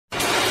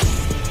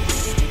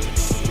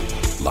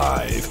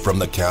Live from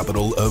the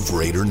capital of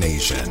Raider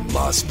Nation,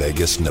 Las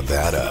Vegas,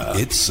 Nevada.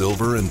 It's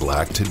Silver and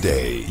Black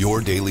Today,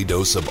 your daily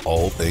dose of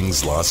all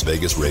things Las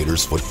Vegas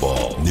Raiders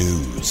football.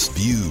 News,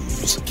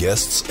 views,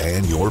 guests,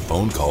 and your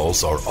phone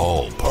calls are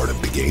all part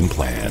of the game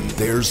plan.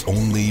 There's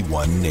only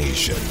one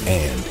nation,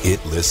 and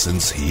it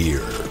listens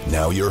here.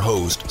 Now your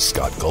host,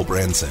 Scott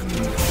Gulbranson.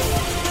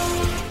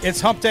 It's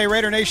Hump Day,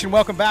 Raider Nation.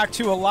 Welcome back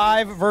to a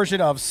live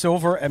version of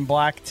Silver and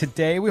Black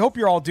Today. We hope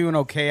you're all doing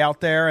okay out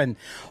there and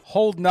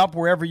holding up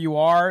wherever you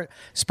are.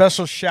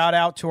 Special shout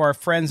out to our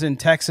friends in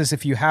Texas.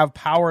 If you have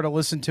power to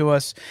listen to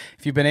us,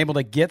 if you've been able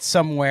to get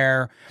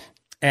somewhere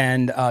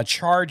and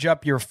charge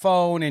up your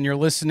phone and you're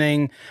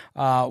listening,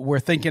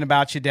 we're thinking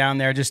about you down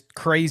there. Just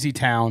crazy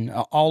town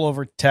all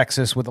over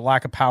Texas with a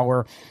lack of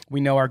power. We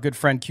know our good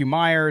friend Q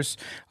Myers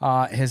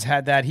has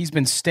had that. He's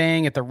been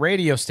staying at the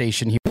radio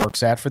station he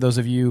works at. For those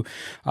of you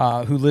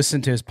who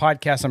listen to his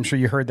podcast, I'm sure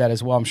you heard that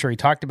as well. I'm sure he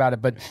talked about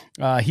it, but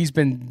he's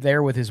been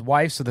there with his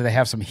wife so that they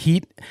have some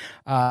heat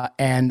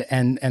and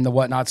the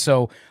whatnot.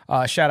 So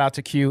shout out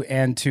to Q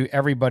and to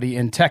everybody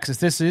in Texas.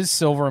 This is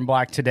Silver and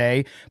Black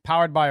Today,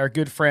 powered by our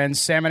good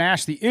friends Sam and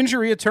Ash, the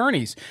injury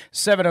attorneys.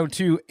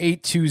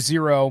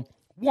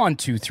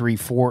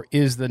 702-820-1234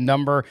 is the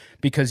number,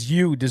 because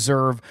you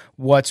deserve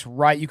what's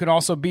right. You can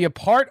also be a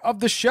part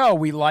of the show.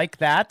 We like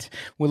that.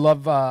 We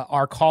love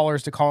our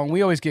callers to call in.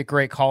 We always get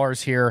great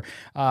callers here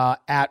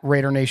at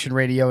Raider Nation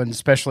Radio, and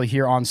especially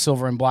here on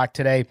Silver and Black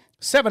Today.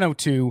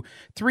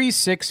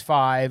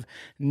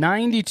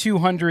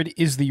 702-365-9200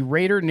 is the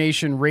Raider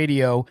Nation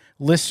Radio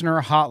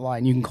listener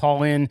hotline. You can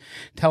call in,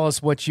 tell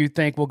us what you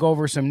think. We'll go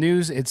over some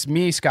news. It's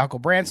me, Scott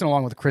Gulbranson,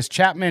 along with Chris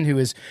Chapman, who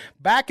is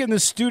back in the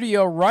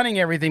studio running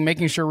everything,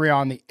 making sure we're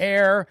on the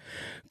air.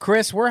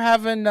 Chris, we're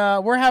having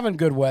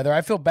good weather.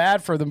 I feel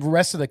bad for the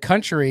rest of the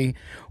country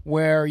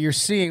where you're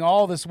seeing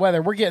all this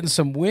weather. We're getting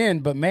some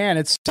wind, but man,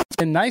 it's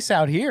been nice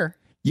out here.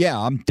 Yeah,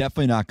 I'm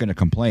definitely not going to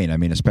complain. I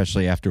mean,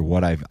 especially after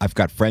what I've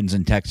got friends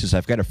in Texas.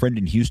 I've got a friend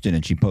in Houston,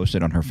 and she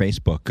posted on her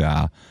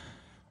Facebook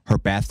her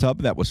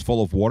bathtub that was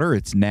full of water.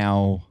 It's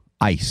now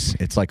ice.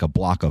 It's like a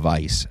block of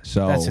ice.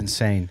 So that's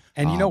insane.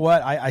 And you know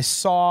what? I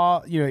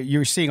saw,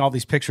 you're seeing all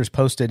these pictures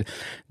posted.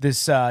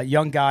 This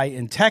young guy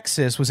in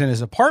Texas was in his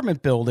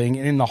apartment building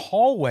and in the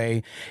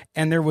hallway,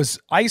 and there was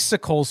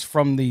icicles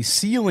from the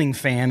ceiling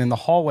fan in the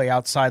hallway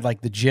outside,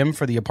 like the gym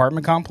for the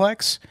apartment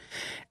complex.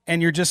 And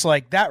you're just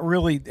like, that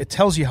really, it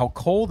tells you how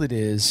cold it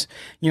is.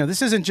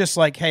 This isn't just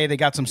like, hey, they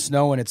got some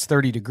snow and it's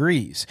 30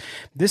 degrees.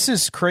 This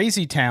is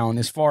crazy town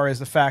as far as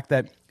the fact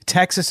that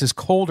Texas is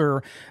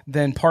colder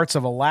than parts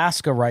of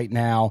Alaska right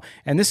now,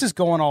 and this is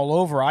going all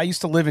over. I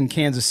used to live in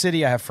Kansas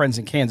City. I have friends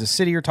in Kansas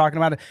City who are talking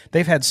about it.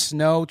 They've had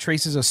snow,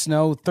 traces of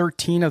snow,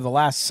 13 of the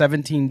last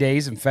 17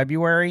 days in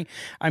February.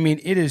 I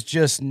mean, it is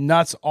just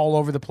nuts all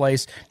over the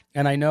place.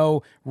 And I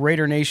know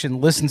Raider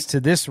Nation listens to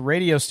this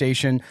radio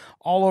station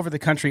all over the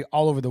country,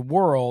 all over the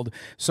world.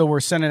 So we're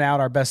sending out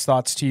our best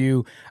thoughts to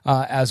you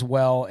as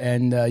well.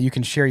 And you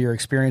can share your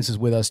experiences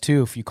with us,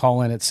 too, if you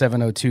call in at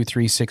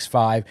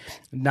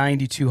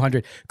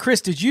 702-365-9200.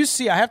 Chris, did you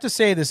see, I have to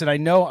say this, and I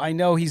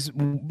know he's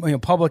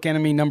public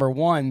enemy number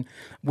one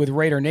with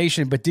Raider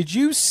Nation, but did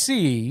you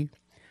see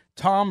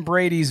Tom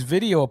Brady's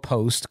video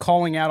post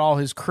calling out all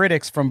his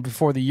critics from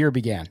before the year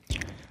began?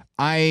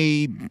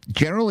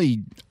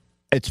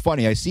 It's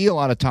funny. I see a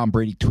lot of Tom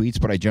Brady tweets,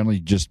 but I generally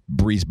just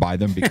breeze by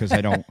them because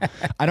I don't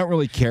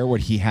really care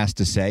what he has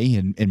to say.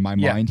 In my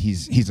mind,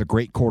 he's a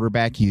great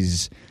quarterback.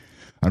 He's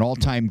an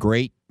all-time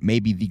great,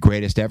 maybe the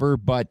greatest ever.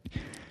 But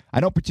I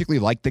don't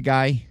particularly like the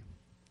guy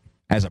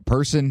as a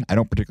person. I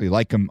don't particularly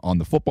like him on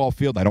the football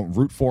field. I don't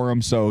root for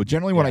him. So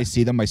generally, when I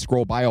see them, I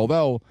scroll by.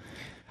 Although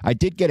I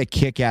did get a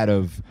kick out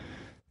of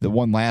the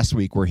one last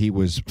week where he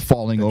was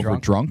falling over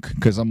drunk,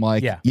 because I'm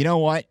like, you know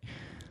what?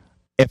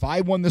 If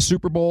I won the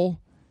Super Bowl,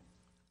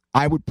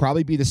 I would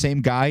probably be the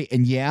same guy,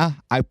 and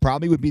I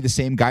probably would be the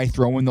same guy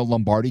throwing the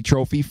Lombardi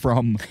trophy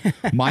from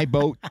my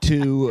boat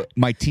to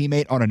my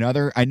teammate on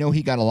another. I know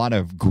he got a lot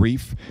of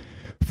grief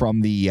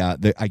from the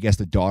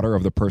daughter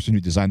of the person who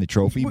designed the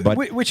trophy,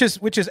 but which is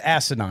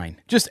asinine,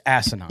 just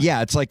asinine.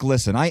 Yeah, it's like,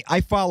 listen,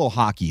 I follow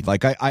hockey,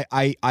 like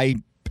I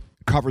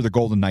cover the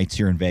Golden Knights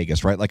here in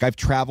Vegas, right? Like I've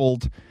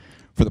traveled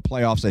for the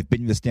playoffs. I've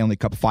been to the Stanley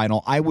Cup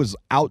final. I was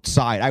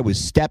outside. I was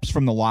steps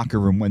from the locker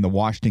room when the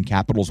Washington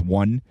Capitals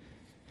won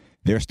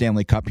their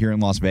Stanley Cup here in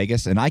Las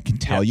Vegas, and I can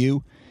tell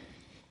you,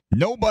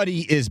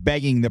 nobody is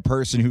begging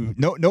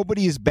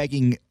nobody is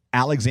begging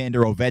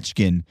Alexander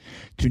Ovechkin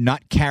to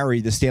not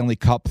carry the Stanley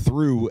Cup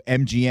through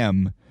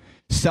MGM,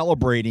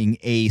 celebrating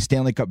a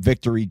Stanley Cup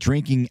victory,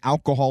 drinking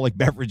alcoholic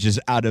beverages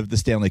out of the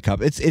Stanley Cup.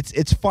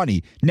 It's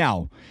funny.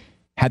 Now,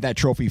 had that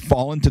trophy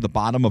fallen to the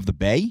bottom of the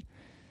bay,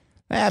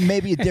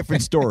 maybe a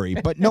different story,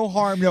 but no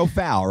harm, no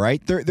foul, right?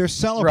 They're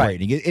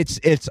celebrating. Right.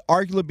 It's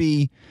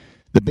arguably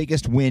the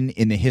biggest win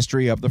in the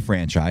history of the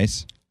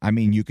franchise. I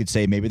mean, you could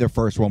say maybe their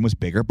first one was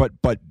bigger, but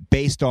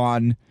based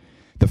on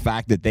the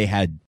fact that they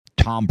had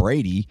Tom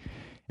Brady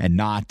and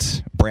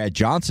not Brad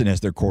Johnson as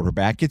their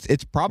quarterback,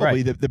 it's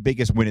probably the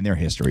biggest win in their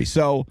history.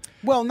 So,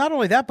 well, not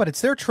only that, but it's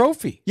their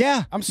trophy.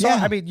 Yeah, I'm sorry.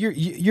 Yeah. I mean,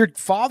 your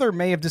father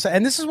may have decided,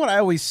 and this is what I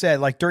always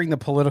said. Like during the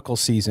political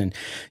season,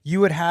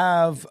 you would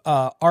have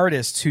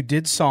artists who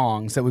did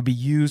songs that would be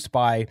used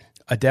by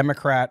a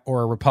Democrat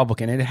or a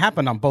Republican, and it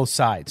happened on both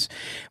sides,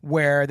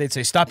 where they'd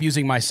say, "Stop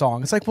using my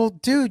song." It's like, well,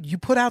 dude, you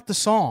put out the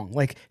song.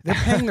 Like they're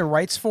paying the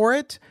rights for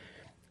it.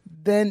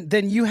 Then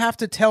you have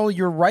to tell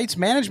your rights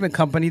management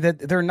company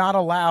that they're not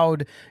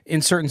allowed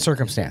in certain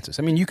circumstances.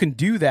 I mean, you can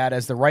do that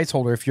as the rights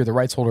holder if you're the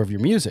rights holder of your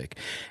music.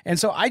 And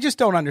so I just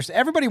don't understand.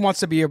 Everybody wants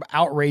to be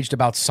outraged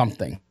about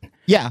something.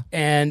 Yeah.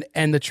 And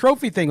the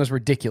trophy thing was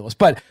ridiculous.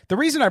 But the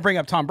reason I bring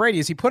up Tom Brady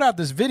is he put out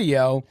this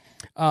video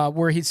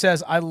where he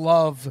says, "I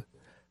love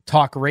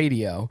talk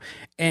radio,"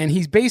 and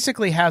he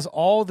basically has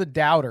all the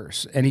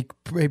doubters, and he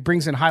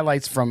brings in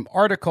highlights from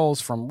articles,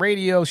 from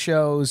radio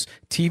shows,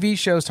 TV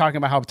shows, talking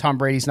about how Tom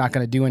Brady's not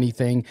going to do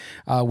anything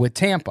with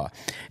Tampa.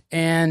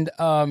 And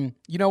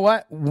you know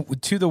what?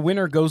 To the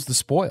winner goes the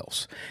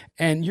spoils.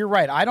 And you're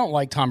right. I don't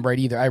like Tom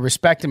Brady either. I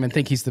respect him and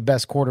think he's the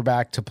best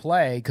quarterback to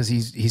play because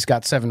he's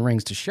got 7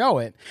 rings to show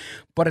it.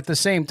 But at the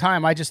same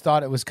time, I just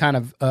thought it was kind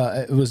of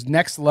it was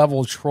next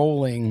level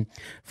trolling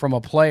from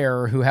a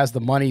player who has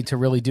the money to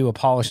really do a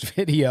polished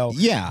video.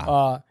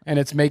 Yeah. And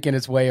it's making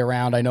its way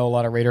around. I know a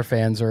lot of Raider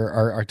fans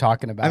are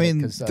talking about it. I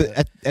mean,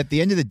 at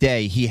the end of the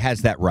day, he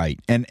has that right.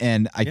 And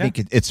I think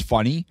it's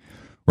funny,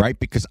 right?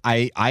 Because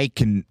I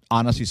can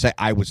honestly say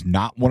I was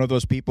not one of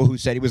those people who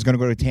said he was going to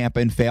go to Tampa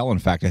and fail. In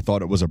fact, I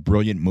thought it was a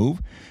brilliant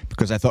move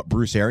because I thought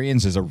Bruce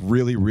Arians is a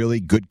really, really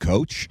good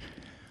coach.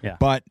 Yeah.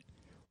 But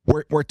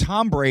where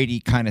Tom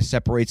Brady kind of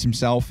separates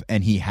himself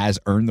and he has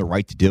earned the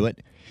right to do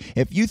it,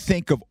 if you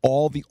think of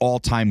all the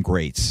all-time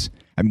greats,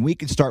 I mean, we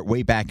can start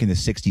way back in the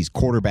 60s,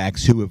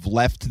 quarterbacks who have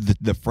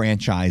left the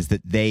franchise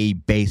that they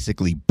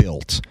basically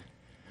built,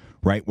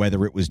 right?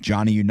 Whether it was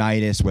Johnny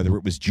Unitas, whether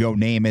it was Joe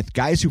Namath,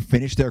 guys who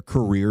finished their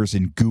careers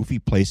in goofy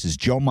places.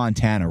 Joe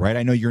Montana, right?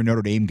 I know you're a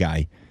Notre Dame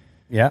guy.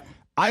 Yeah.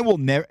 I will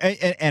never,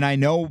 and I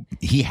know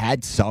he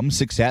had some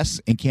success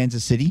in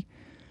Kansas City.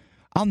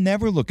 I'll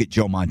never look at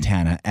Joe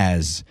Montana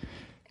as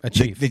a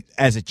chief.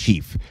 As a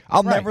chief.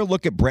 I'll never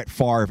look at Brett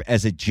Favre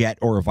as a Jet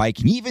or a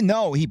Viking. Even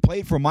though he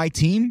played for my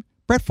team,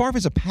 Brett Favre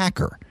is a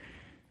Packer.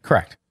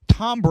 Correct.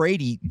 Tom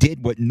Brady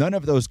did what none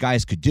of those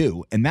guys could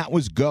do, and that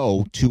was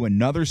go to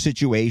another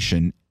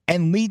situation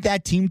and lead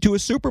that team to a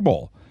Super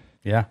Bowl.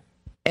 Yeah.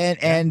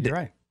 And you're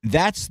right.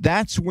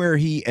 That's where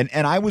he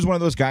and I was one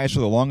of those guys for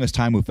the longest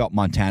time who felt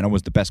Montana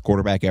was the best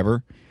quarterback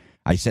ever.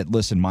 I said,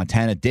 listen,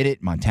 Montana did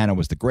it. Montana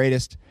was the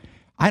greatest.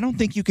 I don't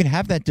think you can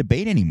have that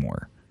debate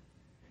anymore.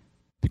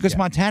 Because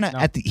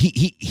Montana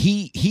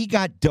he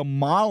got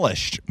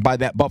demolished by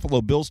that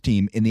Buffalo Bills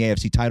team in the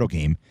AFC title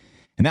game.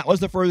 And that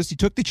was the furthest he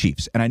took the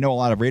Chiefs. And I know a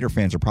lot of Raider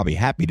fans are probably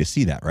happy to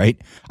see that, right?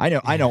 I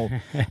know.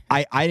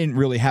 I didn't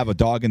really have a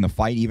dog in the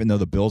fight, even though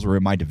the Bills were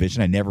in my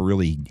division. I never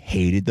really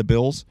hated the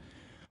Bills.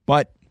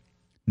 But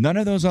none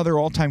of those other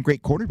all-time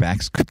great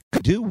quarterbacks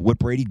could do what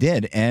Brady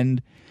did.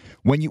 And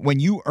when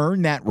you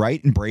earn that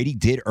right, and Brady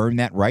did earn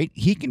that right,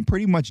 he can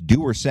pretty much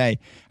do or say.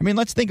 I mean,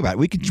 let's think about it.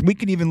 We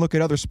can even look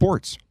at other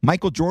sports.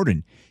 Michael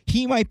Jordan,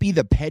 he might be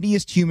the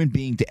pettiest human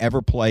being to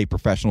ever play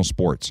professional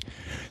sports.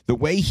 The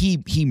way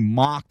he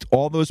mocked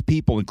all those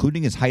people,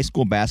 including his high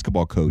school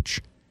basketball coach,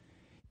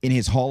 in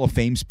his Hall of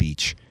Fame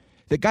speech,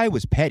 the guy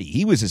was petty.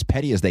 He was as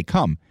petty as they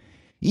come.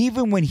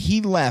 Even when he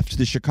left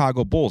the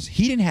Chicago Bulls,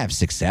 he didn't have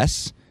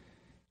success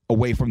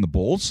away from the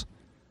Bulls.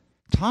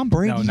 Tom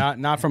Brady, no,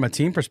 not from a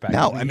team perspective.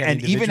 No,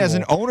 and even as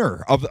an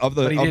owner of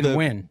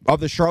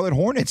the Charlotte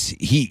Hornets,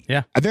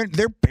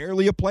 they're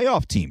barely a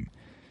playoff team.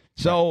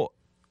 So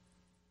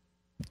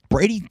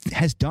Brady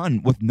has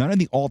done what none of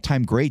the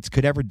all-time greats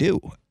could ever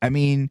do. I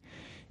mean,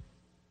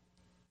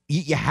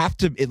 you have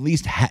to at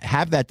least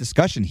have that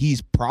discussion.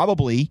 He's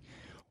probably,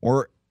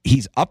 or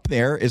he's up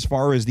there as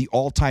far as the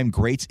all-time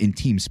greats in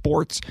team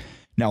sports.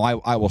 Now,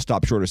 I will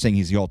stop short of saying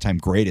he's the all-time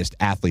greatest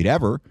athlete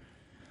ever.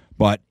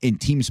 But in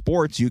team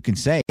sports, you can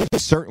say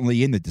it's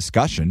certainly in the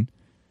discussion.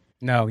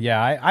 No,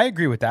 yeah, I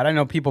agree with that. I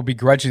know people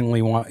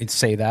begrudgingly want to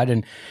say that,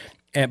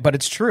 but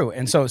it's true.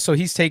 And so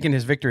he's taking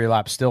his victory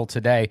lap still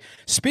today.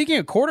 Speaking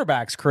of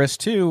quarterbacks, Chris,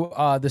 too,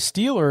 the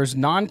Steelers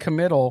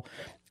non-committal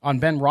on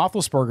Ben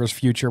Roethlisberger's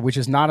future, which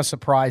is not a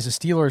surprise. The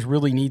Steelers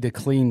really need to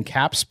clean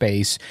cap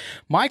space.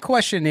 My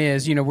question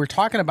is, we're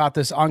talking about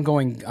this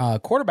ongoing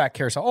quarterback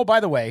carousel. Oh, by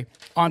the way,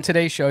 on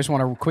today's show, I just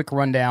want a quick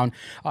rundown.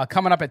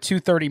 Coming up at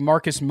 2:30,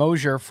 Marcus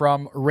Mosher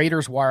from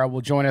Raiders Wire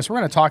will join us. We're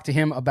going to talk to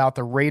him about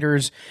the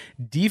Raiders'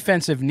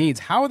 defensive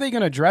needs. How are they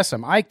going to address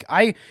them?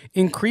 I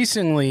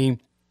increasingly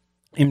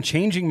am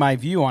changing my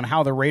view on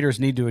how the Raiders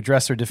need to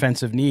address their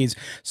defensive needs.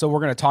 So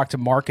we're going to talk to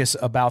Marcus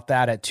about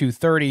that at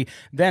 2:30.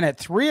 Then at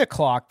 3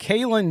 o'clock,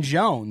 Kalen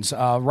Jones,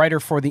 writer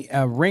for the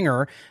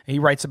Ringer, he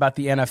writes about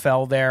the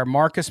NFL there.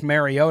 Marcus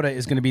Mariota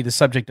is going to be the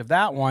subject of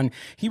that one.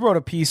 He wrote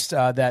a piece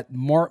that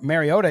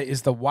Mariota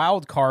is the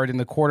wild card in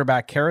the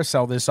quarterback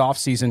carousel this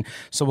offseason.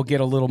 So we'll get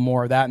a little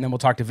more of that, and then we'll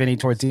talk to Vinny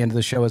towards the end of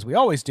the show, as we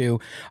always do.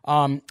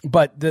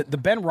 But the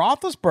Ben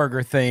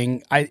Roethlisberger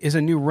thing is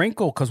a new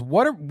wrinkle, because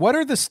what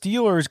are the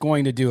Steelers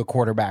going to do a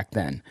quarterback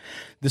then?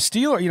 The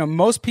Steelers,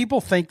 most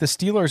people think the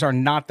Steelers are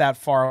not that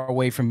far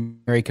away from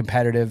very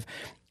competitive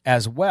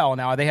as well.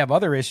 Now, they have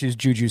other issues.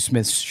 Juju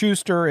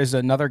Smith-Schuster is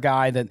another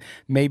guy that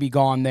may be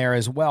gone there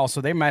as well, so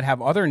they might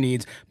have other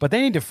needs, but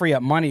they need to free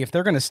up money if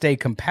they're going to stay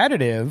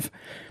competitive.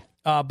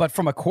 But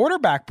from a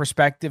quarterback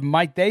perspective,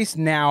 might they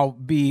now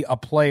be a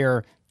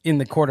player in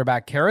the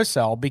quarterback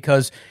carousel?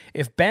 Because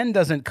if Ben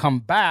doesn't come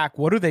back,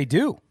 what do they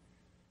do?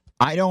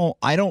 I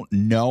don't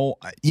know.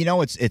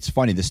 It's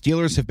funny. The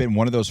Steelers have been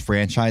one of those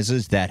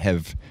franchises that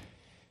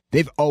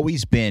they've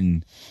always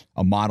been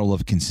a model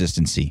of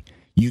consistency.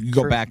 You can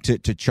go back to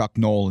Chuck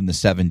Noll in the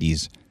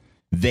 70s.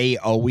 They've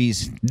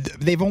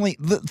only,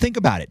 think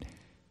about it.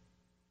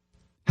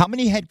 How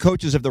many head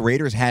coaches have the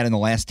Raiders had in the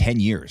last 10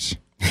 years?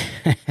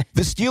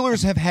 The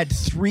Steelers have had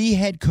 3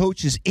 head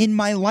coaches in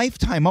my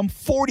lifetime. I'm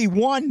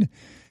 41.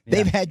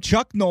 They've had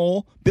Chuck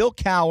Noll, Bill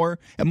Cowher,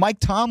 and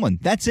Mike Tomlin.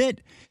 That's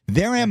it.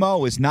 Their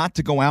MO is not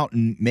to go out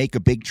and make a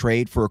big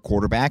trade for a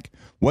quarterback.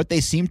 What they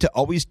seem to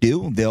always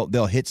do,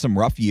 they'll hit some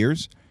rough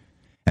years,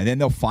 and then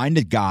they'll find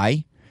a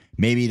guy.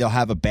 Maybe they'll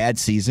have a bad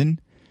season.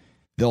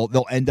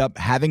 They'll end up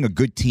having a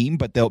good team,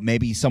 but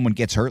maybe someone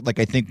gets hurt. Like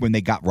I think when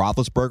they got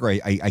Roethlisberger,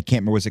 I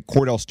can't remember, was it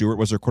Cordell Stewart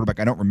was their quarterback?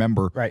 I don't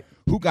remember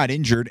who got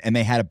injured, and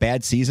they had a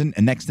bad season,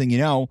 and next thing you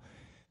know,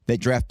 they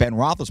draft Ben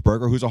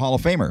Roethlisberger, who's a Hall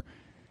of Famer.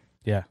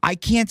 Yeah, I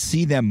can't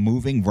see them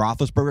moving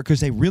Roethlisberger because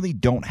they really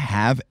don't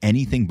have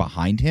anything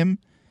behind him,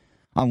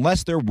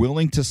 unless they're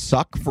willing to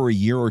suck for a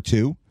year or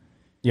two.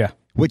 Yeah,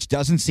 which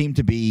doesn't seem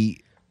to be.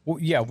 Well,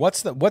 yeah.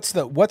 What's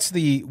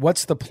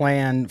the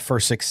plan for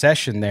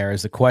succession? There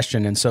is the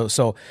question, and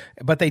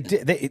but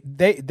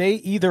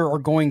they either are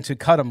going to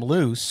cut him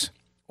loose,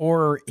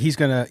 or they're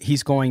going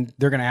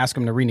to ask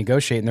him to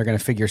renegotiate, and they're going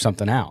to figure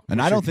something out.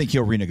 And I don't think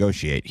he'll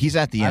renegotiate. He's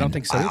at the end. I don't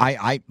think so.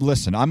 I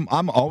listen.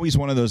 I'm always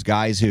one of those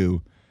guys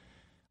who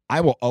I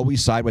will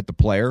always side with the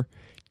player.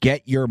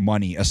 Get your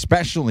money,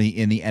 especially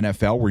in the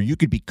NFL where you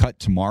could be cut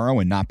tomorrow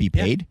and not be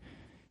paid.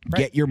 Yeah. Right.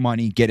 Get your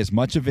money. Get as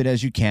much of it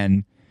as you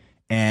can.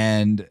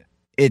 And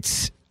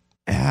it's,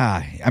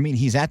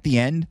 he's at the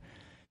end.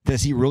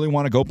 Does he really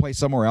want to go play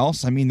somewhere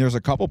else? I mean, there's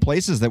a couple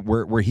places that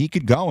where he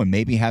could go and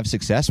maybe have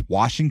success.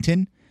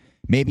 Washington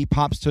maybe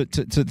pops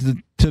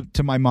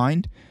to my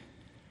mind.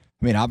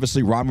 I mean,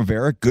 obviously Ron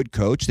Rivera, good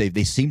coach.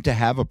 They seem to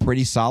have a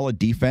pretty solid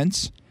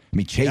defense. I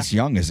mean, Chase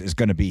Young is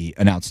going to be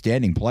an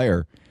outstanding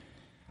player.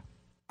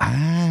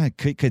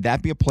 Could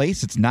that be a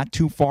place? It's not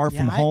too far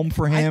from home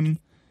for him.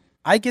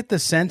 I get the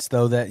sense,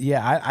 though, that,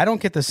 I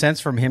don't get the sense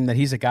from him that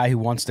he's a guy who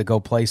wants to go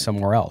play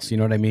somewhere else. You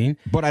know what I mean?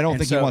 But I don't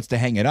think he wants to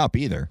hang it up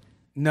either.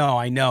 No,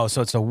 I know.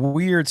 So it's a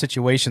weird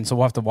situation. So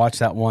we'll have to watch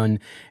that one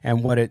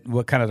and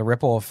what kind of the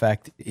ripple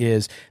effect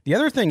is. The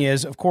other thing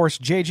is, of course,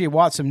 J.J.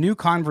 Watt, some new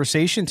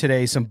conversation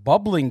today, some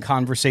bubbling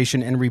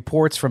conversation and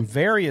reports from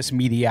various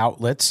media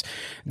outlets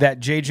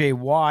that J.J.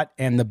 Watt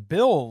and the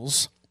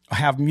Bills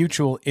have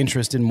mutual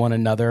interest in one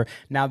another.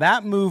 Now,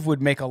 that move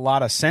would make a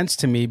lot of sense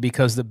to me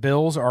because the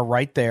Bills are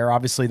right there.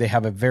 Obviously, they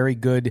have a very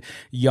good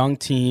young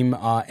team,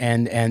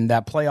 and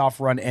that playoff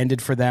run ended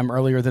for them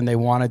earlier than they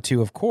wanted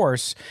to, of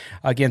course,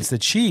 against the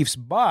Chiefs.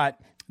 But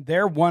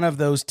they're one of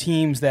those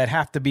teams that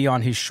have to be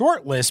on his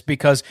short list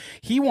because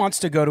he wants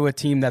to go to a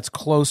team that's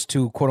close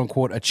to, quote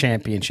unquote, a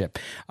championship.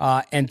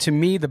 And to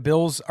me, the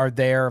Bills are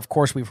there. Of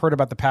course, we've heard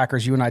about the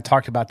Packers. You and I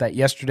talked about that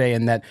yesterday,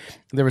 and that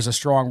there was a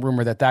strong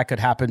rumor that could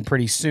happen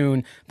pretty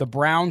soon. The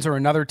Browns are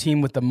another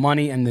team with the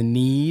money and the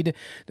need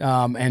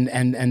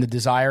and the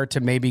desire to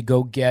maybe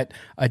go get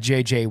a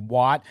J.J.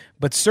 Watt.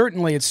 But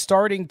certainly it's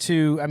starting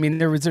to, I mean,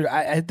 there's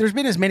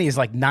been as many as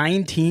like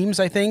 9 teams,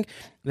 I think,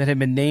 that have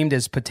been named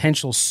as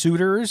potential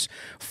suitors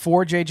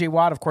for J.J.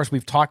 Watt. Of course,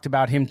 we've talked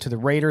about him to the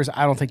Raiders.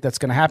 I don't think that's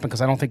going to happen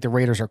because I don't think the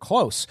Raiders are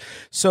close.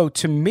 So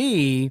to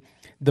me,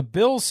 the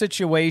Bills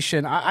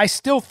situation, I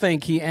still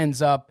think he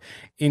ends up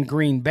in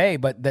Green Bay,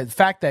 but the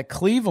fact that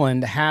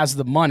Cleveland has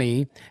the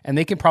money and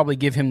they can probably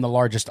give him the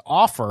largest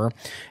offer,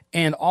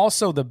 and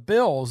also the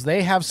Bills,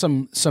 they have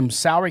some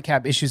salary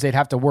cap issues they'd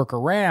have to work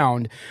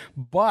around,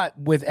 but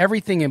with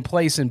everything in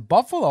place in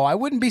Buffalo, I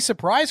wouldn't be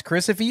surprised,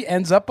 Chris, if he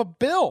ends up a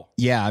Bill.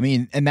 Yeah, I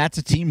mean, and that's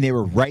a team, they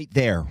were right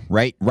there,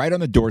 right on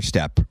the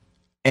doorstep,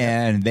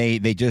 and they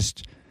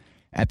just...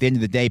 At the end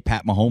of the day,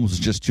 Pat Mahomes is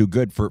just too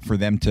good for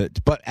them to.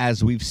 But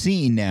as we've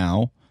seen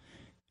now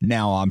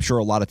I'm sure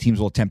a lot of teams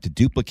will attempt to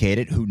duplicate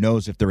it. Who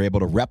knows if they're able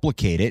to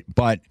replicate it?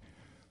 But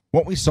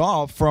what we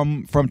saw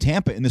from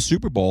Tampa in the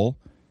Super Bowl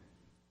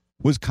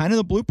was kind of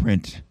the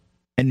blueprint.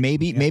 And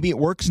maybe it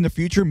works in the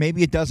future.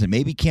 Maybe it doesn't.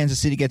 Maybe Kansas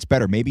City gets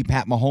better. Maybe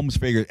Pat Mahomes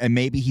figures, and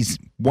maybe he's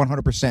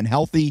 100%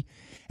 healthy,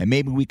 and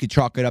maybe we could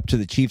chalk it up to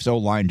the Chiefs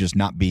O-line just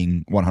not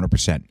being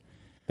 100%.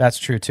 That's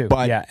true too.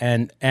 But,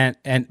 yeah,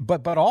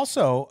 but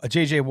also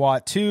JJ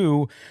Watt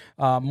too.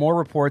 More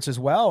reports as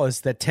well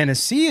is that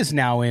Tennessee is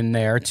now in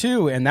there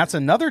too, and that's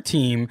another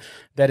team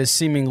that is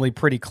seemingly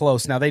pretty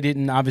close. Now they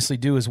didn't obviously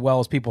do as well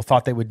as people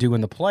thought they would do in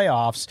the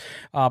playoffs,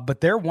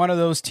 but they're one of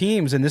those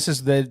teams, and this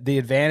is the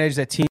advantage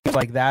that teams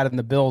like that and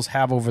the Bills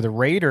have over the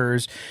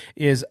Raiders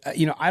is,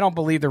 I don't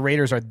believe the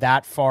Raiders are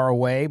that far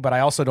away, but I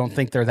also don't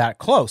think they're that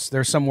close.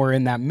 They're somewhere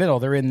in that middle.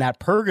 They're in that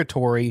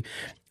purgatory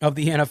of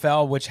the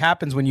NFL, which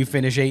happens when you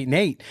finish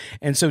 8-8.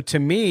 And so to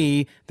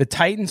me, the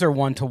Titans are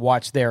one to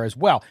watch there as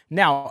well.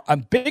 Now, a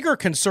bigger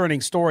concerning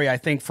story, I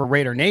think, for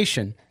Raider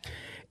Nation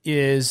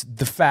is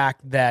the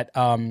fact that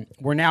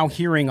we're now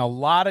hearing a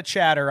lot of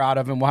chatter out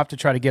of, and we'll have to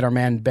try to get our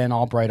man Ben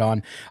Albright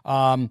on,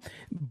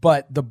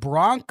 but the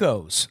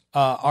Broncos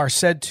are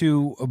said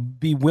to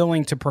be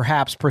willing to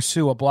perhaps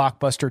pursue a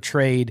blockbuster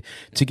trade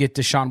to get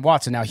Deshaun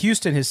Watson. Now,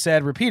 Houston has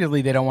said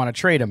repeatedly they don't want to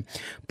trade him,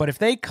 but if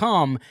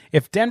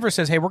Denver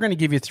says, hey, we're going to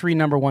give you 3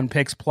 number 1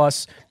 picks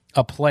plus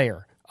a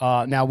player.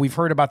 Now, we've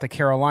heard about the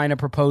Carolina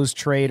proposed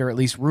trade, or at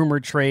least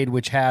rumored trade,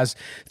 which has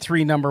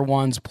 3 number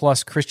 1s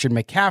plus Christian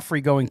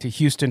McCaffrey going to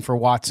Houston for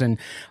Watson.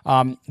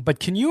 But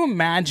can you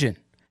imagine,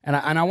 and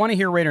I want to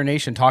hear Raider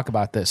Nation talk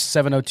about this,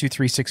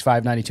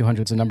 702-365-9200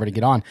 is the number to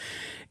get on.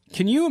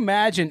 Can you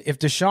imagine if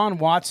Deshaun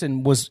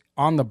Watson was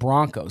on the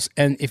Broncos,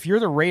 and if you're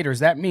the Raiders,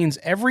 that means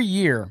every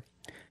year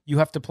you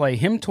have to play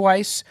him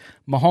twice,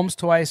 Mahomes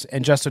twice,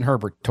 and Justin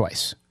Herbert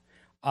twice.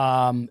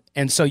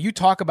 And so you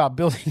talk about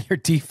building your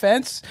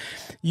defense,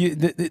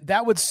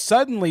 that would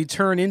suddenly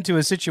turn into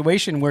a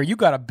situation where you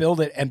got to build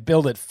it and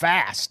build it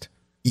fast.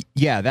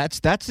 Yeah, that's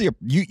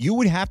you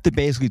would have to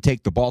basically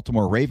take the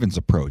Baltimore Ravens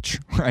approach,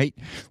 right?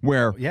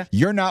 Where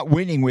you're not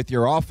winning with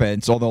your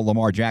offense, although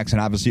Lamar Jackson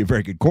obviously a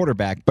very good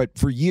quarterback, but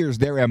for years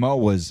their MO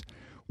was,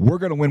 we're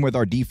going to win with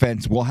our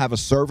defense. We'll have a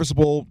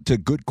serviceable to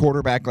good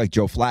quarterback like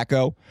Joe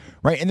Flacco,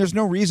 right? And there's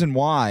no reason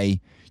why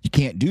you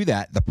can't do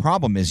that. The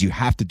problem is you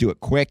have to do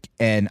it quick,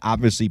 and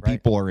obviously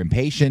people are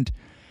impatient.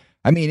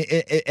 I mean,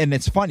 and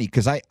it's funny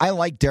because I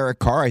like Derek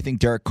Carr. I think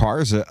Derek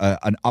Carr is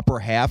an upper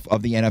half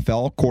of the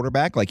NFL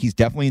quarterback. Like, he's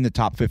definitely in the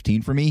top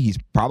 15 for me. He's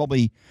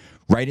probably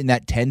right in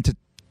that 10 to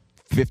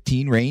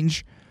 15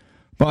 range.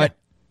 But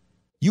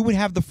you would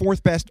have the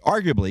 4th best,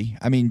 arguably.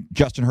 I mean,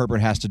 Justin Herbert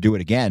has to do it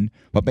again.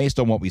 But based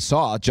on what we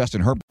saw, Justin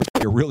Herbert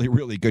is a really,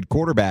 really good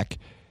quarterback.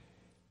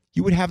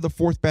 You would have the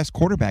 4th best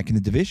quarterback in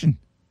the division.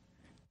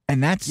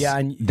 And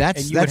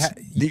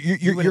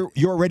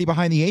you're already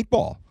behind the 8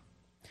 ball.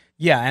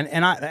 Yeah,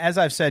 and as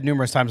I've said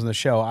numerous times on the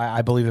show,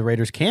 I believe the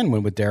Raiders can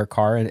win with Derek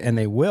Carr, and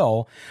they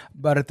will.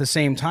 But at the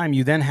same time,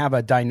 you then have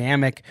a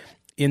dynamic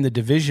in the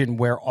division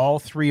where all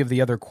 3 of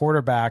the other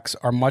quarterbacks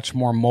are much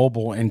more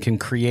mobile and can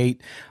create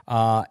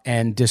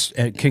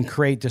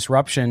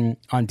disruption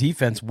on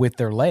defense with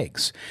their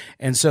legs.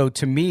 And so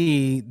to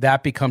me,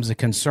 that becomes a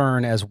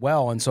concern as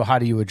well. And so how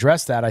do you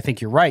address that? I think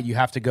you're right. You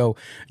have to go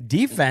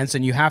defense,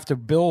 and you have to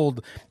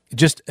build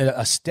just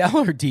a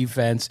stellar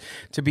defense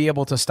to be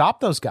able to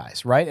stop those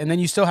guys, right? And then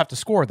you still have to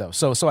score, though.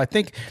 So I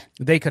think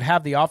they could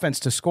have the offense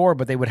to score,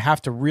 but they would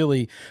have to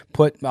really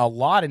put a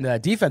lot into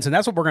that defense. And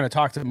that's what we're going to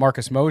talk to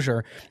Marcus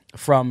Mosher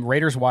from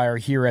Raiders Wire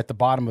here at the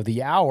bottom of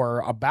the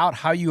hour about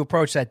how you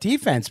approach that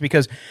defense.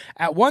 Because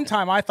at one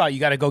time I thought you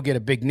got to go get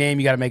a big name,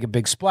 you got to make a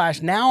big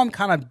splash. Now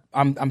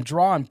I'm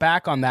drawing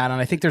back on that,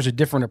 and I think there's a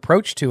different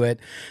approach to it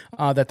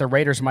that the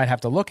Raiders might have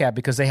to look at,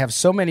 because they have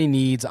so many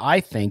needs, I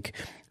think,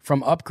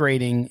 from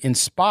upgrading in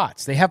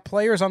spots. They have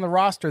players on the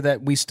roster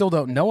that we still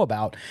don't know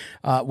about,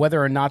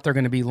 whether or not they're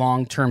going to be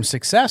long-term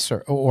success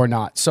or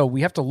not. So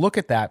we have to look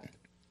at that.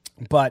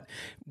 But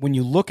when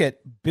you look at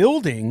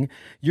building,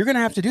 you're going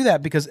to have to do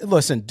that because,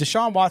 listen,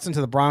 Deshaun Watson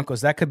to the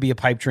Broncos, that could be a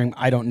pipe dream.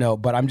 I don't know,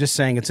 but I'm just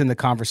saying it's in the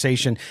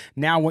conversation.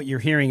 Now what you're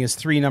hearing is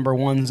 3 number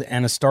 1s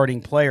and a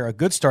starting player, a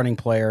good starting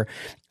player.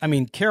 I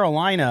mean,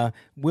 Carolina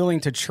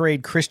willing to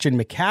trade Christian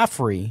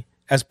McCaffrey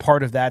as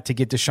part of that to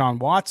get Deshaun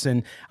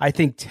Watson, I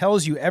think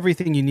tells you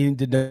everything you need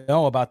to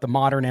know about the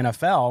modern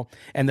NFL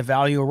and the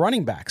value of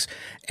running backs.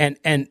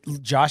 And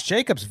Josh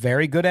Jacobs,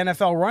 very good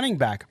NFL running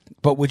back.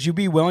 But would you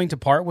be willing to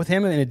part with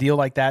him in a deal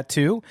like that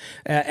too?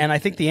 And I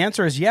think the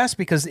answer is yes,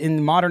 because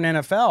in modern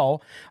NFL,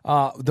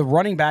 the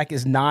running back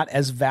is not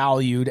as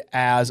valued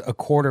as a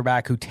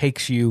quarterback who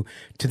takes you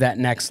to that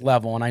next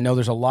level. And I know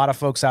there's a lot of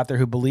folks out there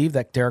who believe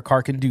that Derek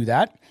Carr can do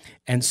that.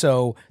 And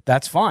so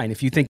that's fine.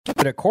 If you think you're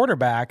good at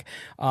quarterback,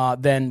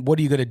 then what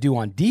are you going to do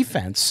on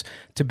defense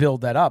to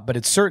build that up? But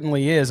it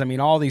certainly is. I mean,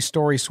 all these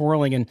stories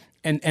swirling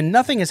and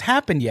nothing has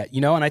happened yet,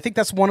 you know? And I think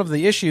that's one of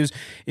the issues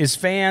is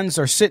fans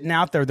are sitting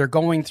out there. They're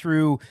going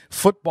through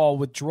football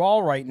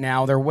withdrawal right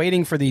now. They're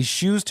waiting for these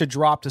shoes to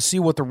drop to see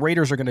what the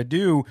Raiders are going to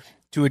do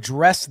to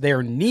address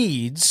their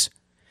needs.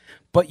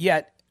 But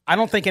yet, I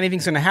don't think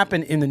anything's going to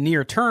happen in the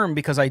near term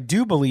because I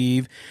do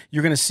believe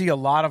you're going to see a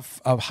lot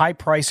of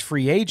high-price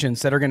free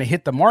agents that are going to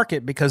hit the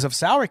market because of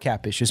salary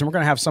cap issues. And we're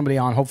going to have somebody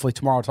on hopefully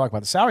tomorrow to talk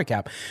about the salary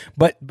cap.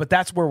 But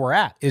that's where we're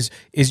at, is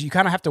you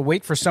kind of have to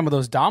wait for some of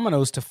those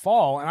dominoes to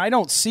fall. And I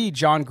don't see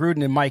John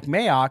Gruden and Mike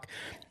Mayock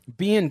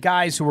being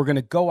guys who are going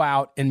to go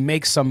out and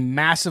make some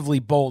massively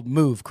bold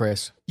move,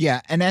 Chris.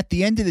 Yeah, and at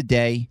the end of the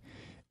day,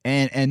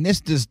 and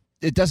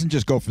it doesn't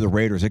just go for the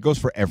Raiders, it goes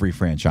for every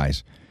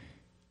franchise.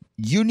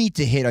 You need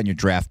to hit on your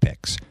draft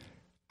picks.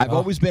 I've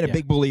always been a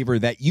big believer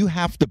that you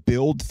have to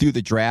build through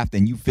the draft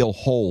and you fill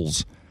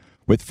holes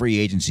with free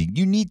agency.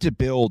 You need to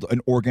build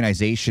an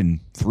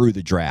organization through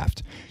the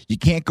draft. You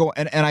can't go,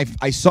 and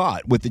I saw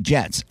it with the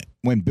Jets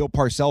when Bill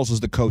Parcells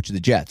was the coach of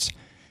the Jets.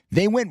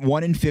 They went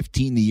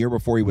 1-15 the year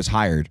before he was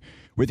hired.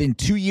 Within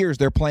 2 years,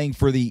 they're playing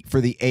for the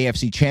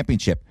AFC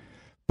Championship.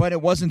 But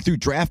it wasn't through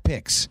draft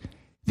picks.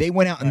 They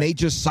went out and they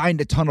just signed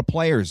a ton of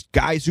players,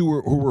 guys who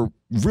were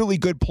really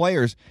good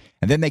players,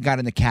 and then they got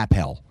into cap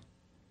hell.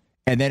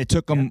 And then it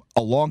took them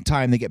a long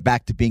time to get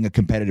back to being a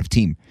competitive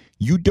team.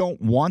 You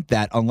don't want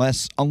that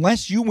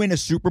unless you win a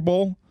Super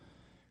Bowl.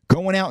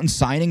 Going out and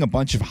signing a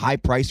bunch of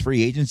high-priced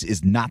free agents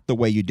is not the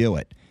way you do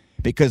it.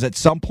 Because at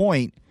some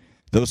point,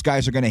 those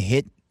guys are going to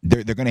hit.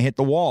 They're going to hit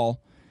the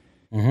wall,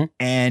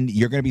 and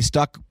you're going to be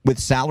stuck with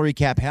salary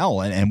cap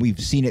hell. And we've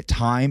seen it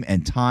time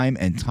and time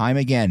and time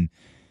again.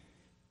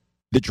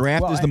 The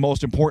draft is the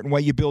most important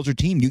way you build your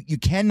team. You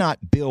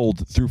cannot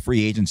build through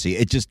free agency.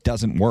 It just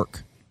doesn't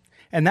work.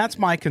 And that's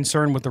my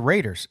concern with the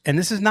Raiders. And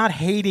this is not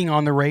hating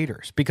on the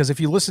Raiders, because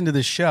if you listen to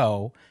this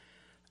show,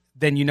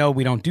 then you know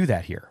we don't do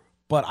that here.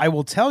 But I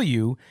will tell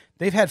you,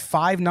 they've had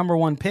 5 number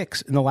 1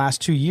 picks in the last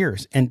 2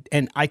 years. And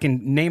I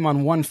can name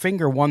on one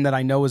finger one that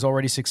I know is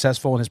already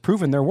successful and has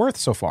proven their worth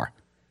so far.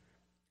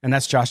 And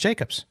that's Josh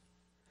Jacobs.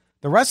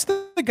 The rest of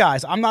the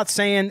guys, I'm not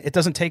saying it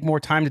doesn't take more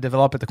time to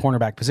develop at the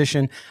cornerback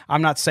position.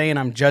 I'm not saying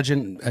I'm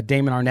judging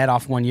Damon Arnette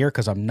off 1 year,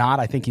 because I'm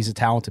not. I think he's a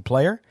talented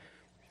player.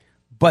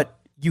 But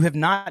you have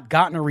not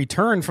gotten a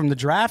return from the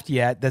draft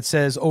yet that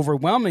says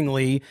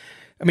overwhelmingly.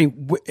 I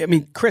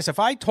mean, Chris, if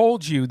I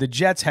told you the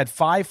Jets had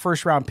 5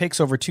 first-round picks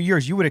over 2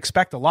 years, you would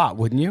expect a lot,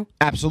 wouldn't you?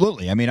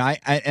 Absolutely. I mean,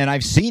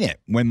 I've seen it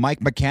when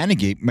Mike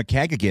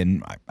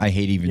McCagigan, I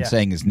hate even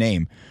saying his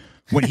name,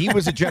 when he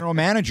was a general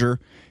manager.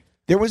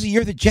 There was a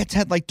year the Jets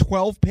had like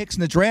 12 picks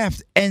in the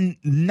draft, and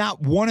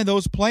not one of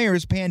those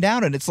players panned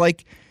out. And it's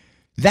like,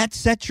 that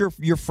sets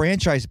your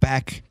franchise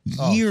back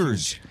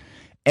years.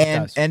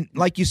 And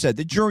like you said,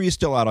 the jury is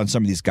still out on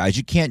some of these guys.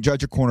 You can't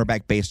judge a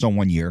cornerback based on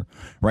 1 year,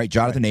 right?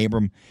 Jonathan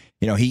Abram,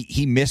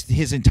 he missed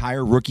his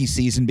entire rookie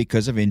season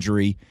because of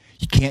injury.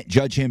 You can't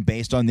judge him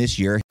based on this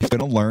year. He's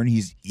going to learn.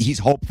 He's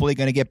hopefully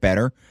going to get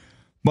better.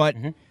 But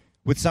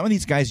with some of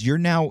these guys, you're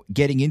now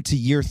getting into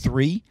year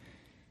 3.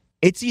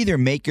 It's either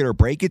make it or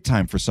break it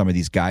time for some of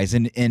these guys.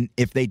 And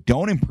if they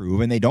don't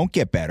improve and they don't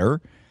get better,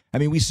 I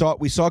mean, we saw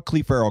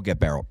Cleve Farrell get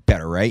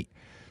better, right?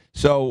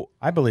 So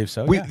I believe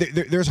so.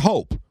 There's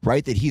hope,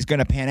 right, that he's going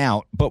to pan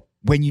out. But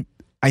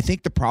I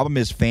think the problem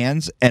is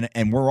fans,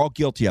 and we're all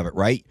guilty of it,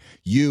 right?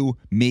 You,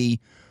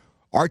 me,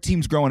 our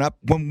teams growing up.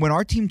 When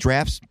our team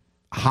drafts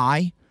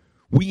high,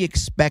 we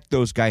expect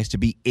those guys to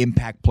be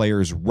impact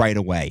players right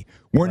away.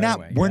 We're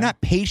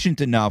not patient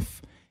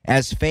enough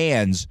as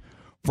fans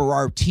for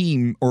our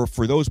team or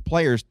for those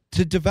players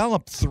to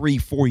develop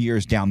 3-4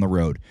 years down the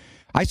road.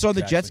 I saw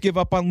the Jets give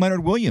up on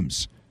Leonard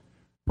Williams,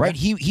 right?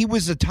 Yeah. He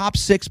was a top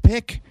 6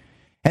 pick,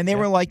 and they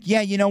were like,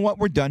 yeah, you know what?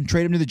 We're done.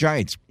 Trade him to the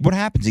Giants. What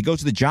happens? He goes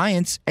to the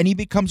Giants, and he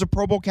becomes a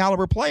Pro Bowl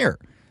caliber player.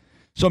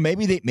 So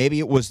maybe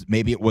it was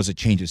a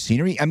change of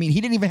scenery. I mean, he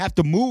didn't even have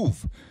to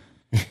move,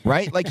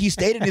 right? Like, he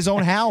stayed in his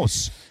own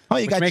house. Oh,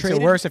 you got makes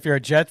traded? It worse if you're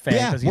a Jet fan.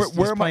 Yeah,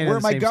 where am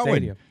I going?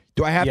 Stadium.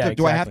 Do I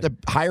have to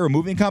hire a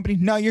moving company?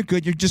 No, you're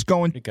good. You're just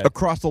going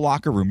across the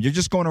locker room. You're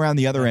just going around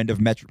the other end of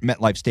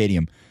MetLife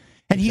Stadium.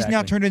 And he's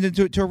now turned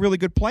into a really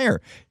good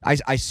player.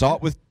 I saw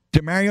it with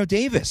Demario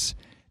Davis.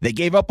 They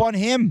gave up on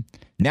him.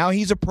 Now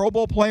he's a Pro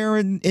Bowl player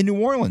in New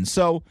Orleans.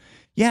 So,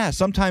 yeah,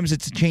 sometimes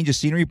it's a change of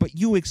scenery, but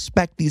you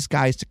expect these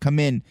guys to come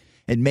in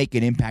and make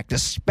an impact,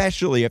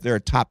 especially if they're a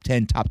top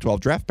 10, top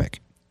 12 draft pick.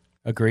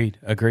 Agreed.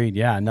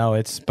 Yeah,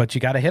 no, but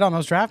you got to hit on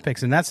those draft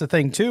picks. And that's the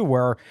thing, too,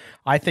 where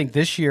I think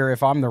this year,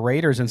 if I'm the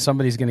Raiders and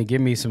somebody's going to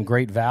give me some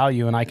great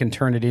value and I can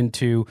turn it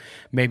into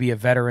maybe a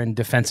veteran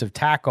defensive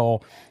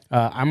tackle,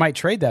 I might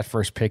trade that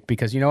first pick,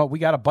 because you know what? We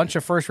got a bunch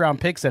of first round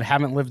picks that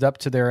haven't lived up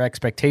to their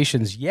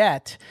expectations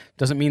yet.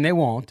 Doesn't mean they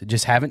won't,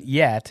 just haven't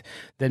yet.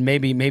 Then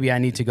maybe I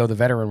need to go the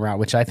veteran route,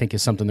 which I think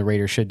is something the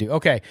Raiders should do.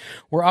 Okay,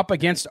 we're up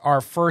against our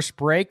first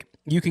break.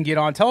 You can get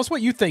on. Tell us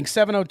what you think.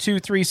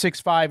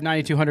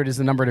 702-365-9200 is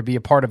the number to be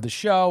a part of the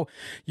show.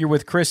 You're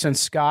with Chris and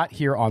Scott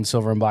here on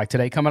Silver and Black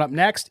today. Coming up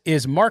next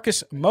is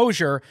Marcus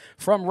Mosher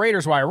from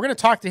Raiders Wire. We're going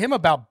to talk to him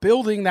about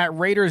building that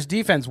Raiders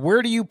defense.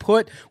 Where do you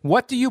put?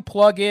 What do you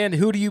plug in?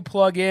 Who do you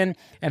plug in?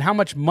 And how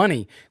much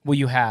money will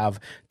you have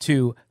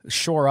to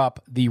shore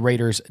up the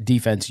Raiders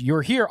defense?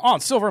 You're here on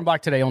Silver and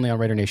Black today, only on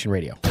Raider Nation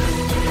Radio.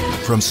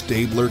 From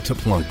Stabler to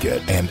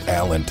Plunkett and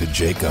Allen to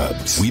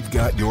Jacobs, we've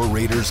got your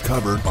Raiders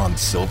covered on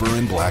Silver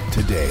and Black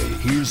Today.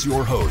 Here's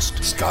your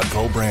host, Scott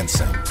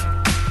Culbranson.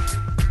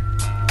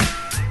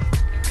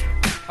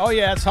 Oh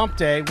yeah, it's Hump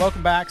Day.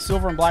 Welcome back,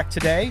 Silver and Black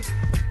Today.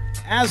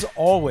 As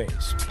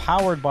always,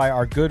 powered by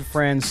our good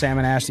friend Sam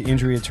and Ash, the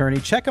injury attorney.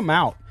 Check them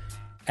out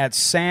at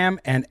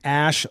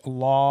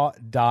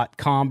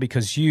samandashlaw.com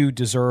because you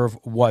deserve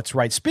what's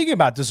right. Speaking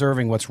about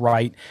deserving what's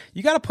right,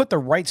 you got to put the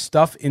right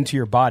stuff into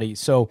your body.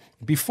 So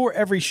before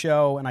every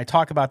show, and I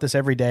talk about this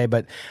every day,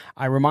 but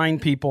I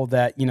remind people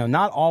that,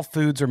 not all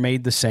foods are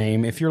made the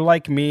same. If you're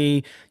like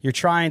me, you're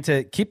trying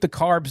to keep the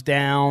carbs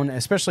down,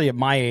 especially at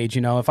my age.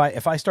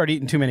 If I start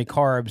eating too many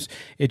carbs,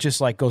 it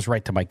just goes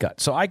right to my gut.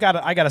 So I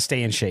gotta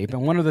stay in shape.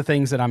 And one of the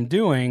things that I'm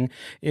doing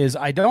is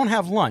I don't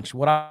have lunch.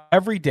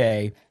 Every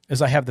day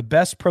is I have the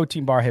best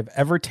protein bar I have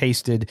ever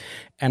tasted,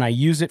 and I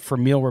use it for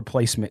meal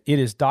replacement. It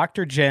is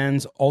Dr.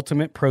 Jen's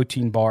Ultimate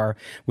Protein Bar,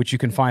 which you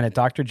can find at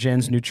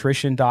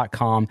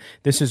drjensnutrition.com.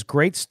 This is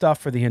great stuff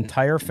for the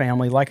entire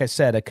family. Like I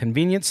said, a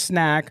convenient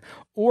snack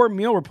or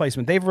meal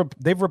replacement.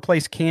 They've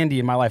replaced candy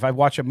in my life. I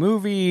watch a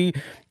movie.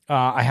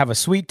 I have a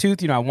sweet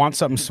tooth. I want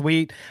something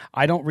sweet.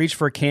 I don't reach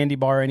for a candy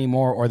bar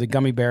anymore or the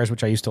gummy bears,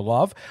 which I used to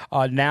love.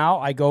 Now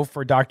I go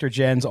for Dr.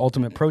 Jen's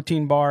Ultimate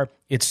Protein Bar.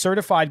 It's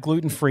certified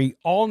gluten-free,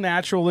 all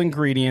natural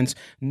ingredients,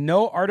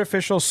 no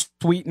artificial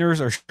sweeteners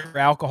or sugar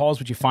alcohols,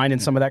 which you find in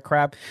some of that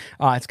crap.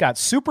 It's got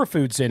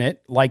superfoods in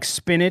it, like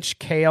spinach,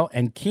 kale,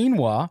 and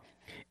quinoa.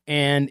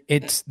 And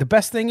it's the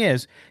best thing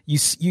is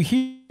you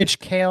hear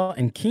kale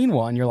and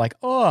quinoa, and you're like,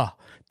 oh,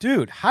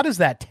 dude, how does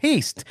that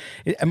taste?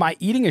 Am I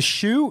eating a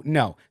shoe?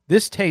 No.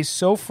 This tastes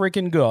so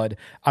freaking good.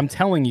 I'm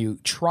telling you,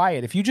 try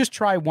it. If you just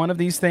try one of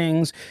these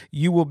things,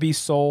 you will be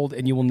sold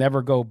and you will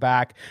never go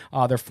back.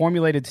 They're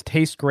formulated to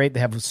taste great.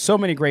 They have so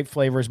many great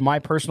flavors. My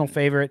personal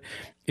favorite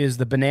is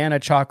the banana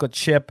chocolate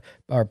chip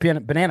or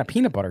banana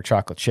peanut butter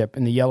chocolate chip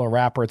in the yellow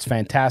wrapper. It's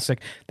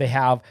fantastic. They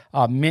have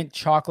a mint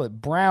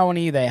chocolate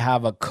brownie. They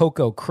have a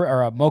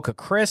a mocha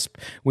crisp,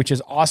 which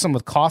is awesome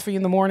with coffee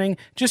in the morning.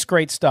 Just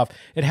great stuff.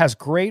 It has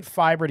great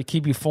fiber to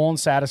keep you full and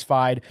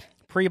satisfied.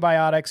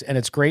 Prebiotics, and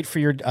it's great for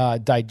your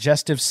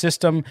digestive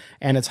system,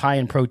 and it's high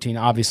in protein,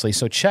 obviously.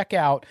 So check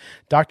out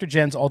Dr.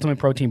 Jen's Ultimate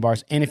Protein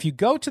Bars. And if you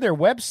go to their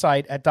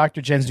website at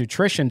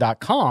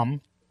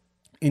drjensnutrition.com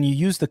and you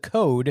use the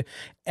code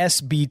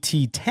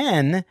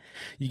SBT10,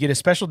 you get a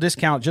special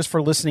discount just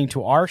for listening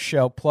to our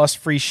show, plus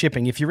free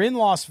shipping. If you're in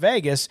Las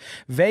Vegas,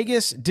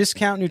 Vegas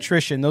Discount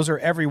Nutrition, those are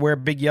everywhere,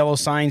 big yellow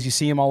signs. You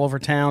see them all over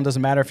town.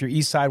 Doesn't matter if you're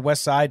east side,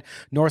 west side,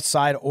 north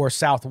side, or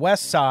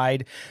southwest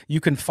side. You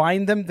can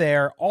find them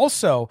there.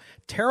 Also,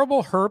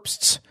 Terrible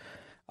Herbst's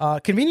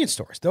convenience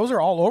stores. Those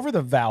are all over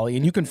the valley,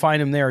 and you can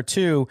find them there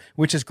too,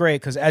 which is great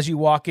because as you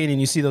walk in and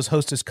you see those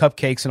Hostess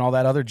cupcakes and all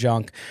that other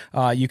junk,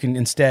 you can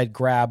instead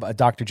grab a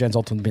Dr. Jen's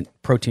Ultimate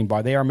Protein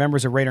Bar. They are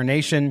members of Raider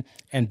Nation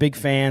and big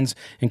fans,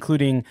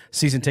 including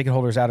season ticket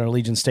holders out at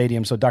Allegiant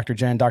Stadium. So Dr.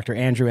 Jen, Dr.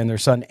 Andrew, and their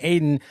son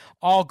Aiden,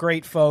 all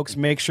great folks.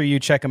 Make sure you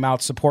check them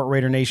out. Support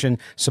Raider Nation.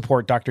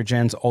 Support Dr.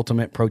 Jen's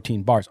Ultimate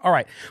Protein Bars. All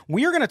right,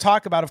 we are going to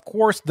talk about, of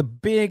course, the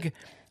big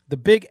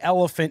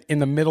elephant in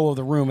the middle of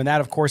the room, and that,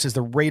 of course, is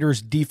the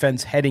Raiders'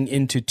 defense heading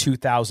into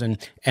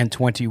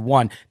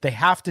 2021. They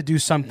have to do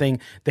something.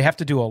 They have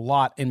to do a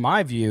lot, in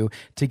my view,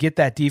 to get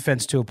that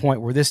defense to a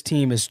point where this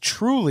team is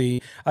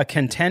truly a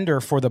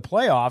contender for the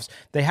playoffs.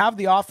 They have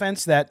the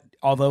offense that,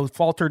 although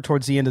faltered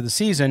towards the end of the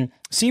season,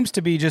 seems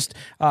to be just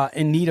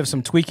in need of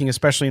some tweaking,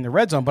 especially in the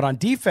red zone. But on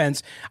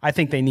defense, I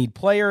think they need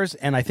players,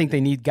 and I think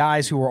they need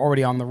guys who are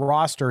already on the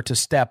roster to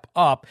step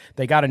up.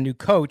 They got a new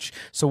coach,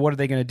 so what are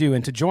they going to do?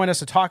 And to join us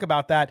to talk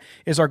about that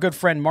is our good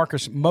friend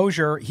Marcus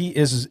Mosher. He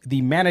is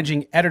the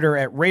managing editor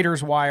at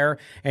Raiders Wire,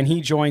 and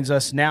he joins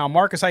us now.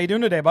 Marcus, how you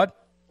doing today, bud?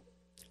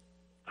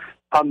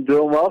 I'm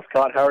doing well,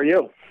 Scott. How are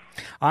you?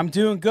 I'm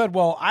doing good.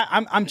 Well,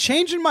 I'm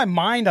changing my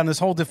mind on this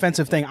whole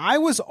defensive thing. I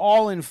was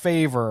all in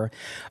favor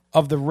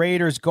of the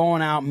Raiders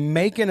going out,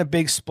 making a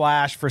big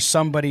splash for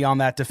somebody on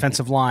that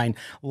defensive line,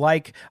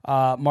 like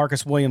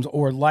Marcus Williams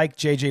or like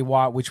J.J.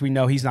 Watt, which we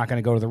know he's not going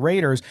to go to the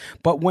Raiders.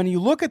 But when you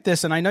look at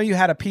this, and I know you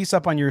had a piece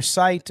up on your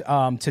site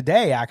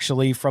today,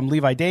 actually, from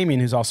Levi Damien,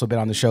 who's also been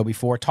on the show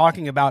before,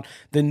 talking about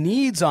the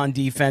needs on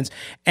defense.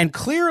 And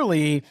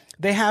clearly,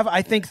 they have,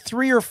 I think,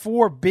 3 or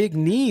 4 big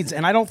needs,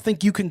 and I don't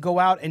think you can go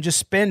out and just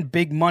spend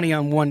big money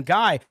on one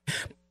guy.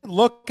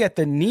 Look at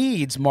the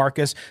needs,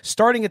 Marcus.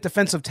 Starting at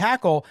defensive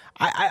tackle,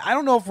 I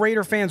don't know if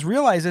Raider fans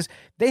realize this.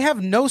 They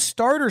have no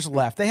starters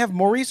left. They have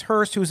Maurice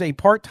Hurst, who's a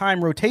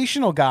part-time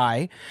rotational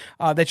guy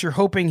that you're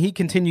hoping he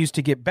continues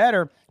to get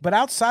better. But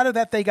outside of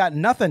that, they got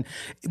nothing.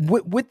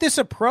 With this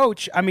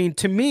approach, I mean,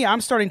 to me, I'm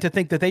starting to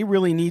think that they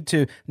really need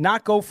to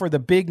not go for the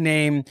big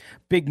name,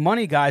 big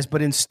money guys,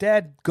 but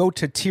instead go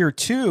to tier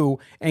 2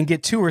 and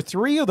get 2 or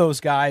 3 of those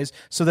guys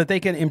so that they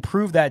can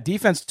improve that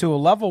defense to a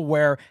level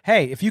where,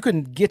 hey, if you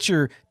can get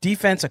your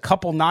defense a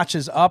couple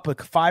notches up,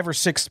 like 5 or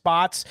 6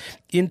 spots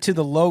into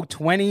the low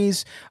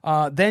 20s,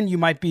 then you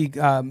might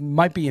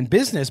be in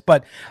business.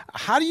 But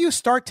how do you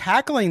start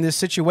tackling this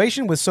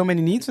situation with so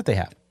many needs that they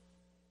have?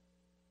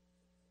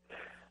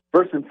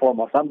 first and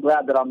foremost, I'm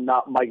glad that I'm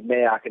not Mike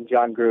Mayock and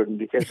John Gruden,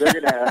 because they're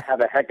going to have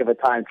a heck of a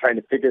time trying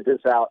to figure this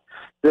out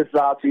this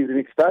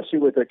offseason, especially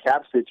with their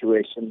cap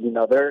situation. You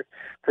know, they're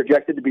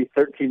projected to be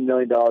 $13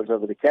 million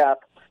over the cap.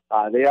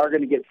 They are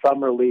going to get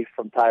some relief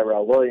from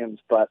Tyrell Williams,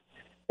 but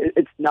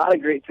it's not a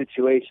great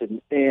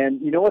situation.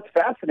 And you know what's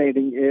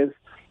fascinating is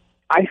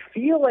I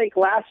feel like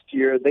last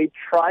year they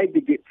tried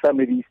to get some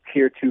of these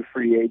Tier 2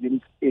 free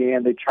agents,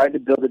 and they tried to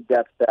build a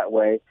depth that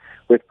way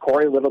with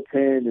Corey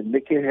Littleton and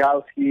Nick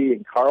Kwiatkowski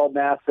and Carl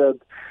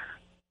Nassib.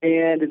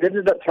 And it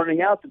ended up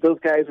turning out that those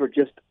guys were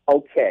just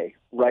okay,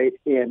 right?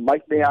 And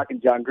Mike Mayock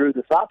and John Gruden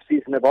this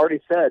offseason have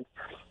already said,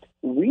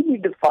 we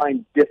need to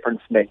find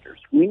difference makers.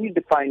 We need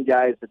to find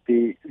guys that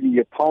the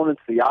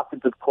opponents, the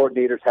offensive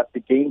coordinators have to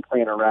game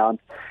plan around.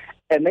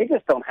 And they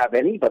just don't have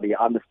anybody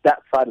on that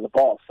side of the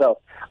ball. So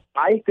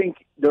I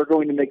think they're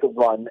going to make a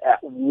run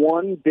at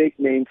one big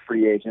name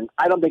free agent.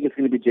 I don't think it's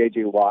going to be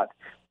J.J. Watt.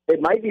 It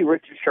might be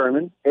Richard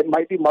Sherman. It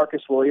might be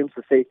Marcus Williams,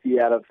 the safety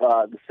out of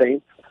the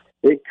Saints.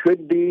 It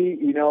could be,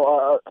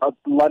 a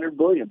Leonard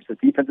Williams, the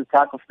defensive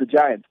tackle for the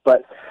Giants.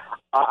 But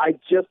I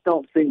just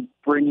don't think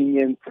bringing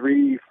in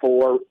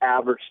 3-4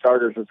 average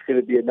starters is going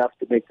to be enough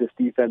to make this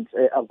defense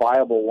a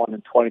viable one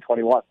in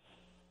 2021.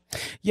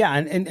 Yeah,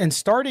 and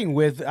starting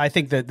with, I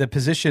think that the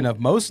position of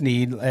most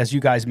need, as you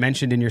guys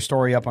mentioned in your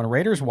story up on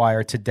Raiders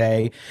Wire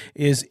today,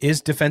 is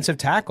defensive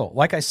tackle.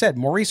 Like I said,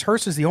 Maurice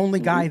Hurst is the only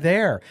guy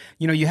there.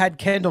 You had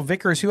Kendall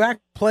Vickers, who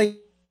actually played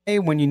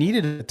when you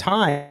needed it at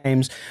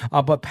times,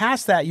 but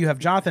past that, you have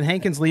Jonathan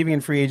Hankins leaving in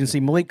free agency,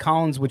 Malik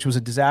Collins, which was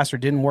a disaster,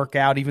 didn't work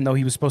out, even though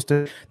he was supposed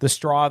to the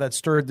straw that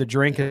stirred the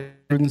drink, as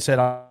Gruden said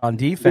on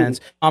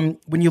defense.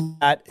 When you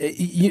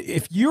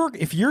if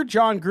you're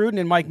John Gruden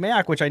and Mike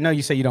Mayock, which I know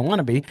you say you don't want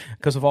to be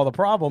because of all the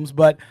problems,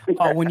 but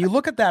when you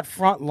look at that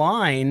front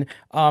line,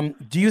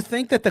 do you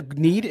think that the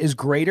need is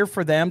greater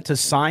for them to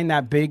sign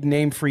that big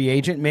name free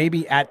agent,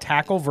 maybe at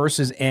tackle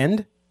versus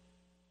end?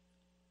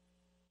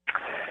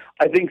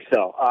 I think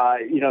so.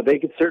 They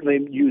could certainly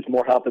use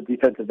more help at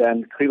defensive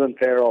end. Cleveland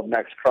Farrell,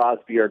 Max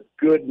Crosby are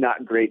good,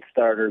 not great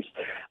starters.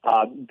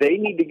 They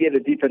need to get a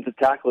defensive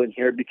tackle in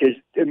here because,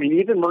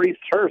 even Maurice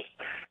Hurst,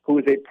 who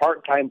is a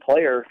part-time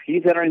player,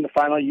 he's entering the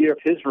final year of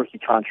his rookie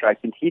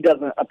contract, and he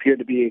doesn't appear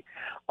to be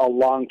a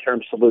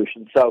long-term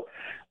solution. So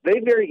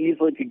they very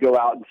easily could go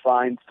out and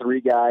find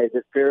three guys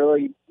at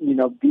fairly,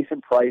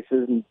 decent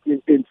prices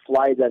and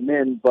slide them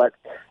in, but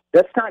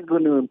that's not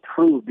going to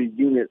improve the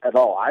unit at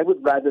all. I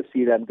would rather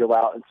see them go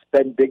out and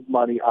spend big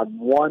money on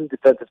one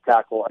defensive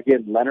tackle.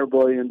 Again, Leonard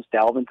Williams,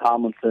 Dalvin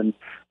Tomlinson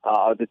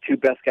are the two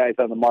best guys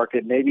on the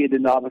market. Maybe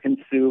Ndamukong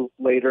Suh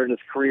later in his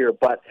career,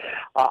 but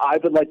I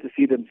would like to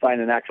see them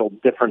sign an actual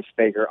difference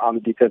maker on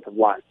the defensive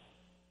line.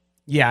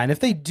 Yeah, and if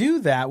they do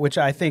that, which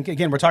I think,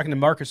 again, we're talking to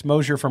Marcus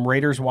Mosher from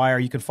Raiders Wire.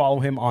 You can follow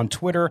him on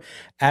Twitter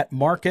at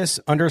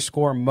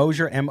Marcus_Mosher,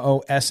 Mosher.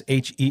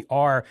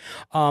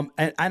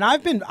 And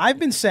I've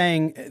been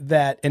saying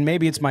that, and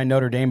maybe it's my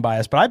Notre Dame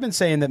bias, but I've been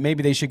saying that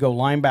maybe they should go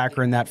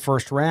linebacker in that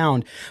first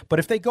round. But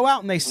if they go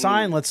out and they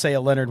sign, let's say, a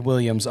Leonard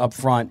Williams up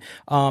front,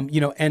 and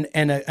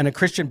a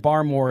Christian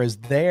Barmore is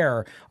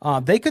there,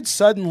 they could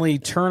suddenly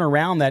turn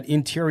around that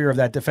interior of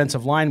that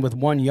defensive line with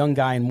one young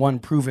guy and one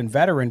proven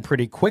veteran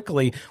pretty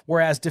quickly.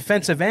 Whereas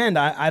defensive end,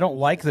 I don't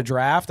like the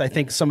draft. I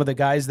think some of the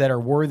guys that are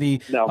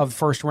worthy of the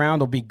first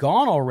round will be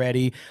gone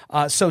already.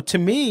 So to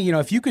me,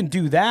 if you can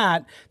do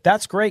that,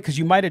 that's great because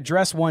you might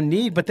address one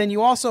need. But then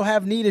you also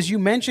have need, as you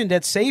mentioned,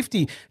 at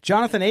safety.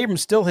 Jonathan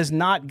Abrams still has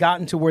not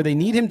gotten to where they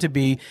need him to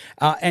be.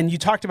 And you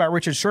talked about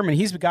Richard Sherman.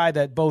 He's the guy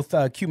that both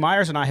Q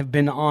Myers and I have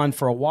been on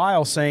for a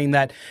while saying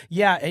that,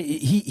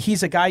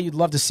 he's a guy you'd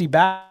love to see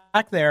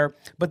back there,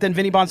 but then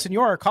Vinny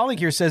Bonsignore, our colleague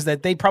here, says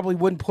that they probably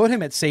wouldn't put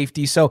him at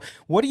safety. So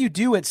what do you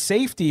do at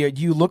safety?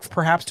 Do you look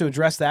perhaps to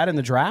address that in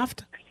the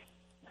draft?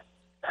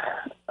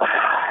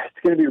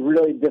 It's going to be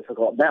really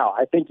difficult. Now,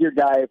 I think your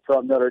guy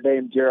from Notre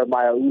Dame,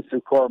 Jeremiah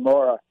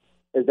Owusu-Koramoah,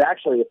 is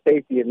actually a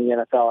safety in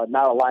the NFL and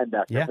not a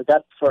linebacker, but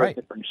that's sort of a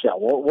different show.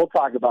 We'll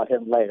talk about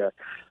him later.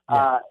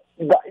 Yeah.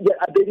 But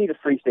they need a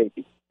free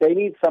safety. They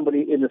need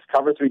somebody in this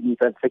cover 3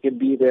 defense that can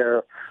be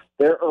their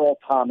Earl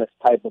Thomas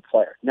type of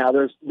player. Now,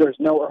 there's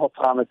no Earl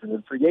Thomas in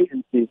the free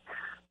agency,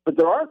 but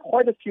there are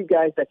quite a few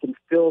guys that can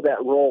fill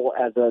that role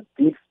as a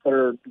deep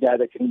third guy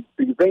that can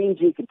be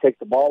rangy, can take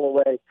the ball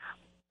away.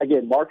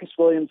 Again, Marcus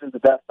Williams is the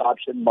best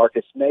option.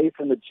 Marcus May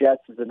from the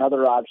Jets is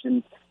another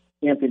option.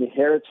 Anthony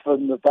Harris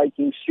from the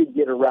Vikings should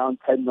get around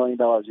 $10 million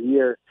a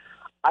year.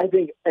 I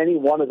think any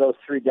one of those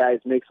three guys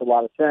makes a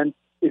lot of sense.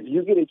 If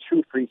you get a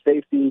true free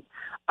safety,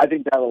 I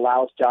think that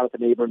allows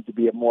Jonathan Abram to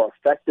be a more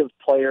effective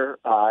player.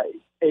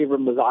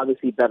 Abram was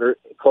obviously better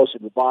closer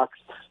to the box.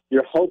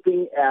 You're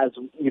hoping as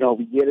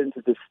we get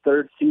into this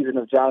third season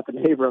of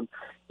Jonathan Abram,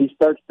 he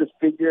starts to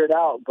figure it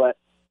out. But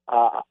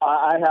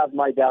I have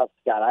my doubts,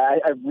 Scott.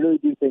 I really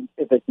do think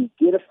if they can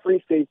get a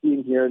free safety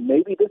in here,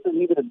 maybe this is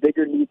even a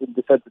bigger need than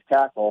defensive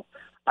tackle,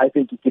 I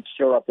think you could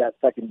shore up that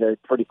secondary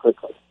pretty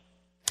quickly.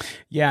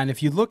 Yeah, and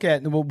if you look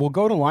at, we'll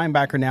go to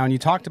linebacker now, and you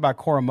talked about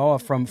Koromoa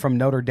from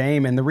Notre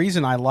Dame, and the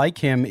reason I like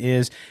him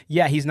is,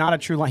 yeah, he's not a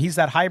true line. He's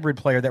that hybrid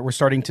player that we're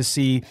starting to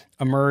see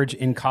emerge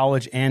in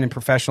college and in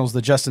professionals,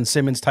 the Justin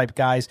Simmons type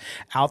guys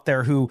out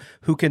there who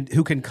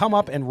can come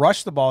up and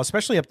rush the ball,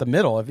 especially up the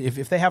middle.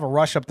 If they have a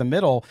rush up the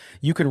middle,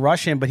 you can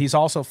rush him, but he's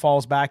also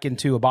falls back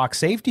into a box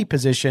safety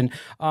position.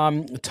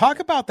 Talk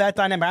about that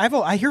dynamic.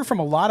 I hear from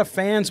a lot of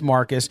fans,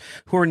 Marcus,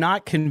 who are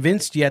not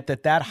convinced yet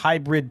that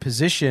hybrid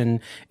position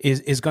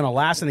is going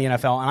to last in the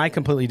NFL, and I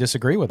completely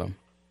disagree with them.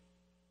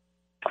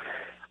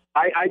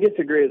 I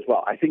disagree as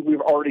well. I think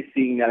we've already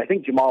seen that. I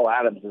think Jamal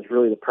Adams is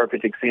really the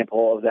perfect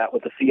example of that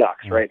with the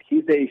Seahawks, right?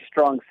 He's a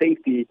strong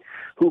safety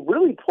who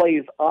really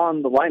plays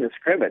on the line of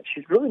scrimmage.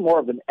 He's really more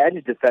of an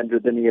edge defender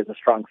than he is a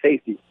strong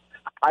safety.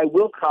 I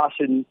will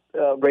caution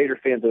Raider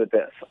fans with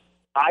this.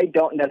 I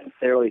don't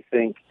necessarily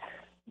think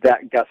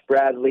that Gus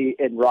Bradley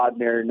and Rod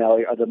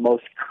Marinelli are the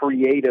most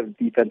creative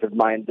defensive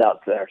minds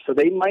out there. So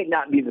they might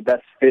not be the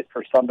best fit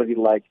for somebody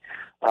like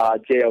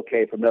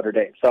JOK from Notre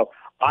Dame. So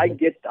I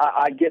get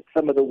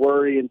some of the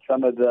worry and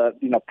some of the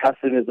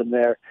pessimism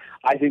there.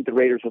 I think the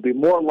Raiders will be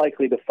more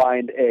likely to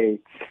find a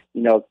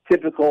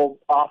typical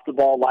off the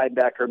ball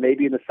linebacker,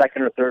 maybe in the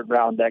second or third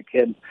round, that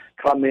can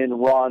come in,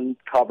 run,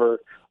 cover,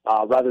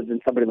 rather than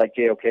somebody like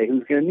JOK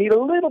who's going to need a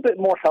little bit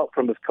more help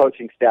from his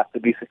coaching staff to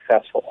be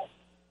successful.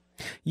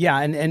 Yeah,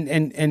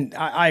 and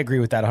I agree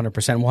with that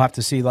 100%. We'll have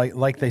to see.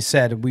 Like they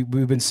said,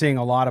 we've been seeing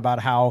a lot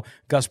about how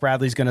Gus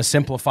Bradley's going to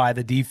simplify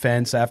the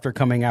defense after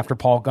coming after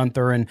Paul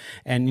Gunther,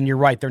 and you're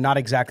right, they're not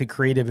exactly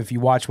creative. If you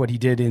watch what he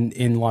did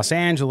in Los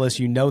Angeles,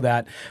 you know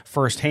that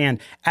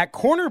firsthand. At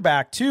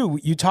cornerback too,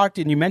 you talked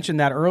and you mentioned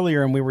that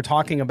earlier, and we were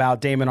talking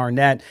about Damon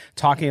Arnett,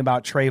 talking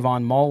about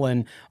Trayvon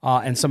Mullen,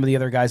 and some of the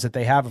other guys that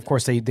they have. Of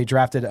course, they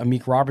drafted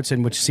Amik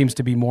Robertson, which seems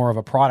to be more of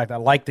a product. I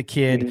like the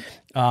kid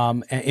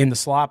in the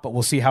slot, but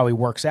we'll see how he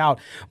works out.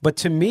 But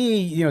to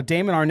me,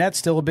 Damon Arnett's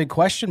still a big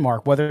question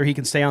mark, whether he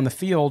can stay on the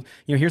field.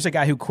 Here's a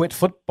guy who quit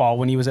football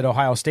when he was at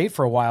Ohio State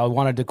for a while,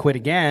 wanted to quit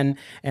again,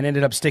 and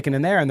ended up sticking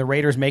in there, and the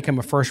Raiders make him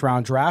a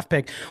first-round draft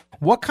pick.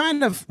 What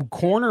kind of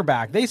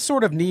cornerback? They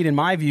sort of need, in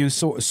my view,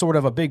 sort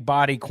of a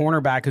big-body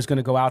cornerback who's going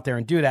to go out there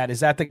and do that.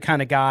 Is that the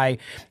kind of guy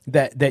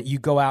that you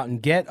go out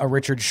and get a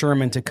Richard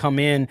Sherman to come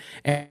in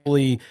and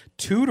really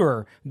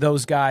tutor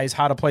those guys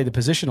how to play the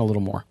position a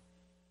little more?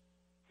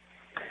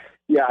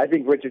 Yeah, I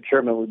think Richard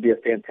Sherman would be a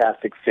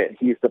fantastic fit.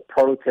 He's the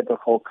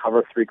prototypical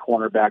cover 3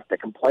 cornerback that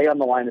can play on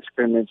the line of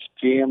scrimmage,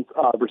 jam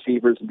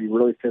receivers, and be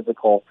really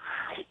physical.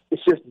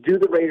 It's just, do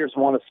the Raiders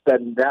want to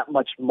spend that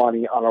much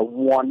money on a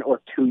 1 or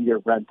 2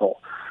 year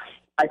rental?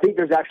 I think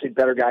there's actually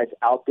better guys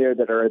out there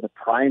that are in the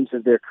primes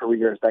of their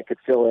careers that could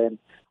fill in.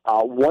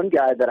 One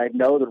guy that I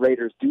know the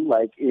Raiders do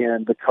like,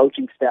 and the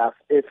coaching staff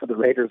for the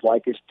Raiders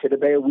like, is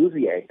Chidobe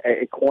Awuzie,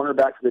 a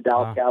cornerback for the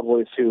Dallas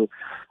Cowboys who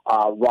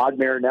Rod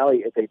Marinelli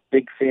is a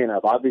big fan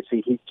of.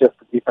 Obviously, he's just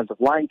a defensive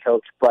line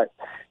coach, but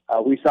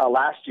we saw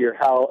last year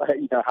how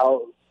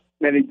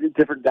many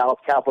different Dallas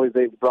Cowboys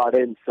they've brought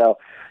in. So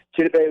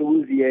Chidobe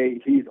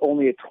Awuzie, he's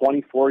only a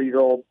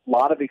 24-year-old,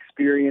 lot of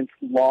experience,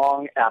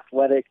 long,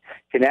 athletic,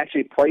 can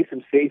actually play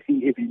some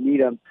safety if you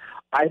need him.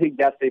 I think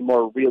that's a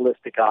more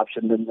realistic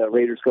option than the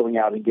Raiders going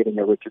out and getting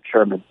a Richard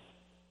Sherman.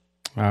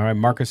 All right,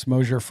 Marcus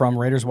Mosher from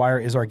Raiders Wire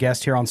is our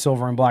guest here on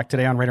Silver and Black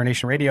today on Raider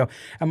Nation Radio.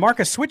 And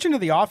Marcus, switching to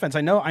the offense,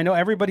 I know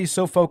everybody's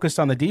so focused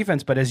on the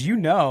defense, but as you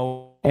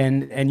know,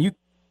 and you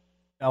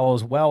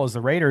as well as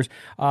the Raiders,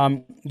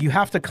 you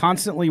have to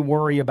constantly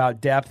worry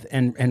about depth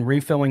and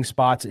refilling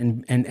spots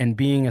and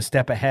being a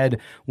step ahead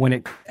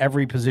when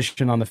every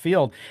position on the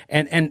field.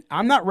 And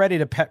I'm not ready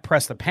to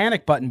press the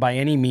panic button by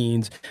any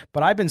means,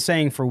 but I've been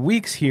saying for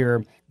weeks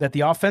here that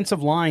the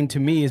offensive line, to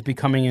me, is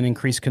becoming an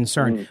increased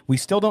concern. We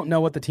still don't know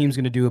what the team's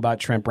going to do about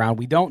Trent Brown.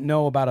 We don't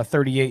know about a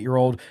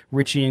 38-year-old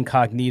Richie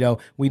Incognito.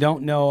 We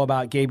don't know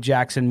about Gabe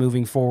Jackson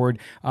moving forward,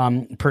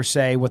 per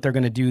se, what they're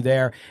going to do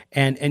there.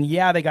 And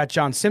yeah, they got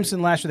John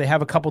Simpson last year. They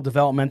have a couple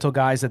developmental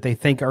guys that they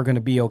think are going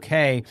to be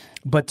okay.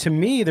 But to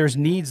me, there's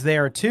needs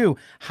there, too.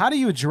 How do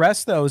you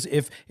address those?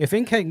 If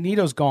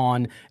Incognito's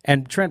gone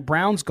and Trent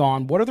Brown's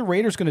gone, what are the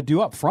Raiders going to do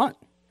up front?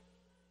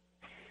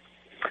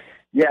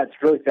 Yeah, it's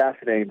really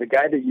fascinating. The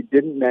guy that you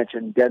didn't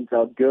mention,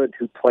 Denzel Good,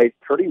 who played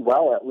pretty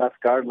well at left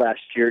guard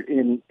last year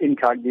in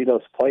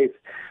Incognito's place,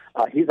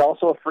 he's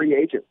also a free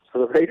agent.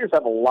 So the Raiders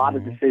have a lot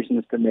of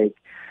decisions to make.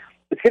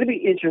 It's going to be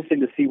interesting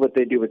to see what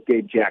they do with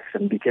Gabe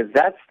Jackson, because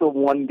that's the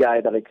one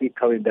guy that I keep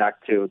coming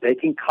back to. They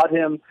can cut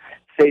him,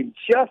 say,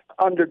 just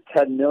under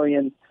 $10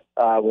 million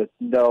with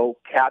no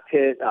cap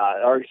hit,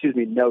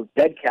 no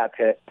dead cap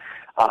hit.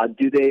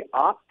 Do they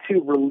opt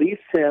to release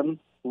him,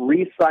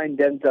 re-sign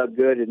Denzel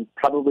Good, and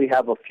probably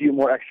have a few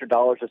more extra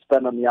dollars to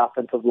spend on the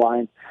offensive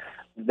line?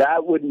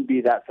 That wouldn't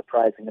be that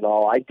surprising at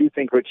all. I do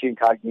think Richie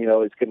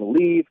Incognito is going to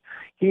leave.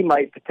 He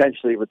might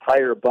potentially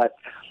retire, but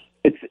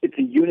It's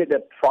a unit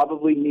that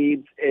probably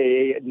needs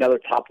another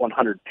top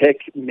 100 pick,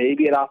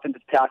 maybe an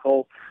offensive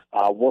tackle.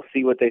 We'll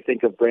see what they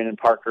think of Brandon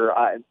Parker.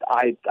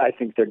 I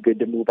think they're good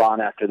to move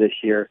on after this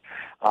year.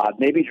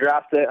 Maybe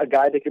draft a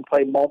guy that can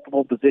play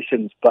multiple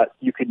positions, but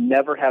you could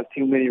never have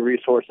too many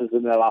resources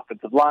in that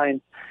offensive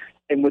line.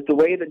 And with the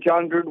way that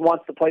John Gruden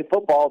wants to play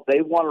football,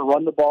 they want to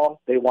run the ball.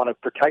 They want to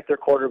protect their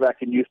quarterback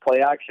and use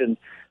play action.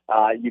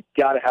 You've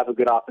got to have a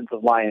good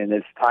offensive line, and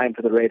it's time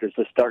for the Raiders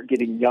to start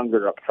getting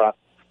younger up front.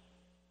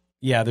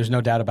 Yeah, there's no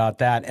doubt about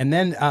that. And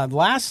then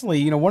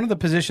lastly, one of the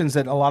positions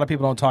that a lot of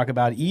people don't talk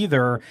about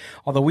either,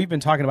 although we've been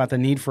talking about the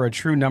need for a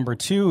true number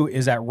 2,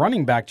 is at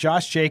running back.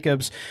 Josh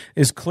Jacobs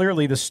is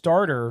clearly the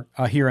starter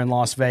here in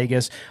Las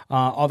Vegas,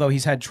 although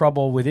he's had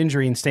trouble with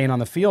injury and staying on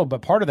the field.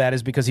 But part of that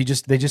is because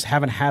they just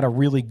haven't had a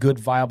really good,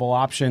 viable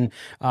option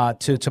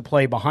to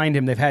play behind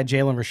him. They've had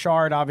Jalen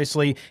Richard,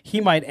 obviously. He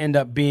might end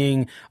up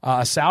being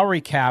a salary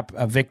cap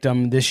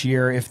victim this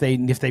year if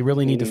they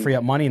really need to free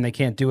up money and they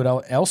can't do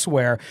it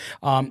elsewhere.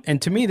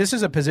 And to me, this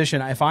is a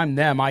position, if I'm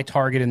them, I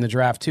target in the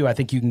draft too. I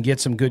think you can get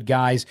some good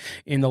guys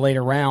in the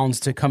later rounds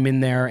to come in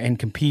there and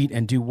compete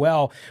and do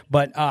well.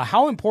 But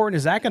how important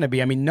is that going to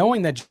be? I mean,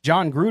 knowing that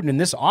John Gruden in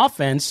this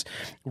offense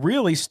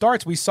really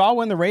starts, we saw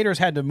when the Raiders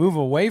had to move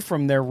away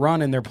from their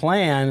run and their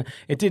plan,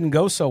 it didn't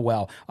go so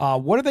well.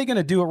 What are they going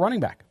to do at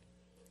running back?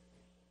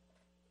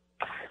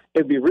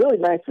 It'd be really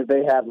nice if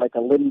they had like a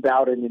Lynn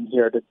Bowden in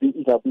here to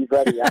be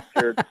ready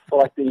after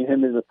selecting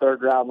him in the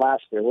 3rd round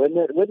last year. Wouldn't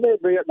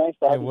it be nice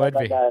to have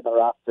that guy on the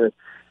roster?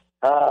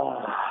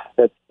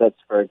 That's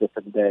for a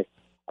different day.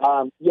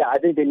 I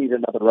think they need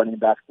another running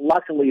back.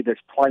 Luckily,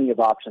 there's plenty of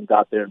options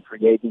out there in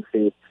free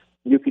agency.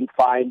 You can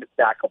find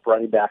backup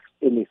running backs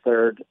in the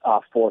 3rd,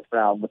 4th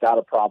round without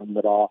a problem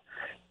at all.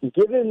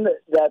 Given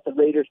that the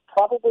Raiders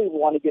probably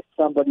want to get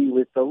somebody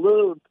with a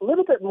little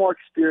bit more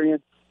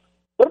experience.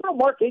 What about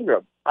Mark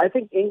Ingram? I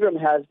think Ingram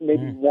has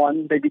maybe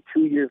 1, maybe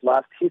 2 years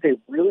left. He's a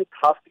really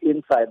tough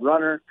inside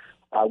runner.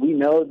 We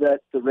know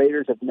that the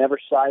Raiders have never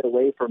shied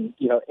away from,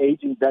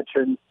 aging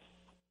veterans.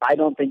 I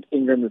don't think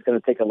Ingram is going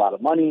to take a lot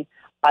of money.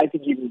 I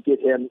think you can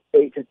get him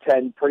 8 to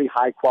 10 pretty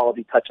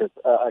high-quality touches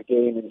a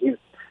game, and he's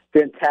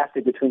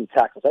fantastic between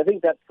tackles. I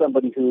think that's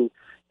somebody who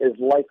is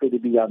likely to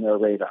be on their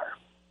radar.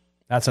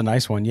 That's a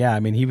nice one. Yeah, I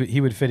mean,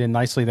 he would fit in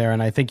nicely there,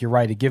 and I think you're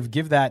right. To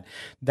give that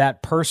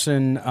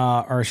person,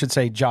 or I should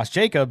say Josh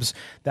Jacobs,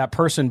 that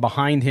person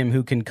behind him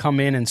who can come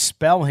in and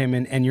spell him,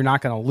 and you're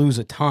not going to lose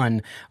a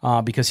ton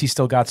because he's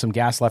still got some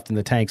gas left in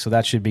the tank, so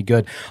that should be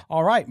good.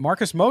 All right,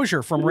 Marcus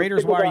Mosher from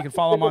Raiders Wire. You can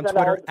follow him on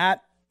Twitter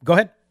at – go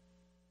ahead.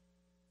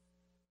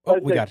 Oh,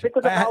 we got stick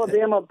with the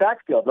Alabama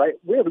backfield, right?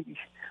 We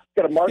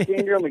got a Mark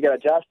Ingram, we got a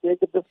Josh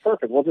Jacobs. That's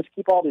perfect. We'll just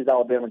keep all these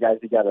Alabama guys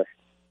together.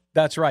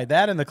 That's right.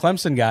 That and the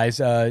Clemson guys,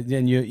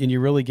 and you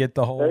really get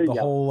the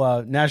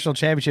whole national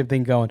championship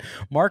thing going.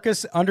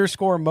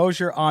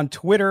 Marcus_Mosher on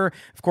Twitter.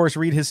 Of course,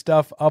 read his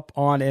stuff up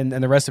on and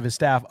the rest of his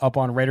staff up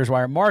on Raiders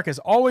Wire. Marcus,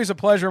 always a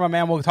pleasure, my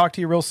man. We'll talk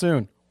to you real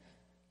soon.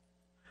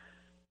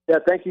 Yeah,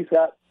 thank you,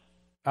 Scott.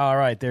 All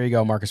right, there you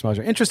go, Marcus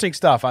Mosher. Interesting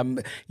stuff.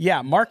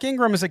 Mark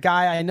Ingram is a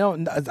guy I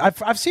know.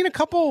 I've seen a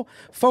couple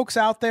folks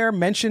out there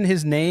mention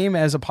his name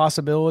as a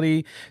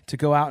possibility to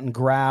go out and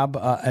grab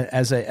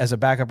as a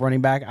backup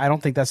running back. I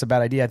don't think that's a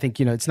bad idea. I think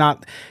it's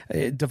not.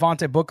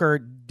 Devontae Booker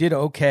did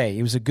okay.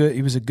 He was a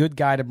good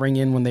guy to bring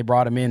in when they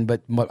brought him in,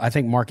 but I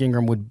think Mark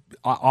Ingram would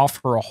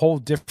offer a whole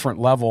different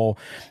level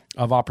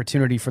of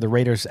opportunity for the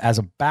Raiders as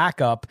a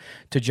backup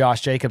to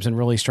Josh Jacobs and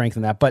really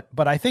strengthen that.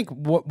 But I think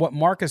what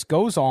Marcus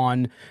goes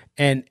on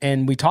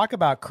and we talk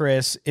about,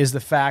 Chris, is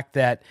the fact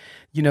that,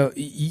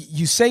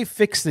 you say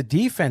fix the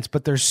defense,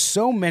 but there's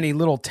so many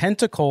little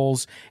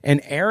tentacles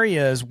and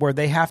areas where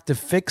they have to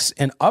fix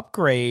and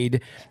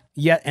upgrade.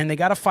 And they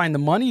got to find the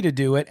money to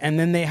do it, and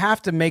then they have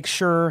to make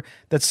sure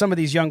that some of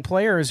these young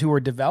players who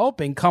are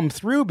developing come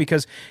through,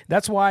 because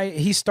that's why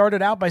he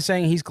started out by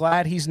saying he's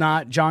glad he's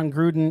not John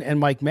Gruden and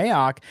Mike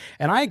Mayock,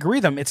 and I agree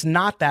with him. It's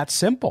not that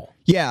simple.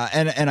 Yeah,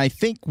 and I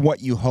think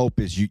what you hope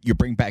is you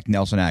bring back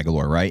Nelson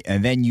Aguilar, right?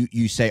 And then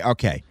you say,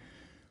 okay,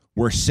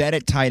 we're set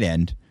at tight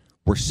end,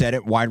 we're set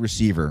at wide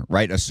receiver,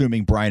 right?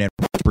 Assuming Bryan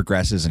Edwards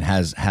progresses and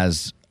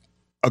has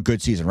a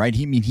good season, right?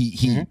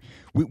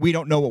 We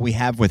don't know what we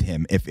have with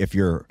him if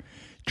you're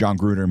John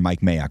Gruden and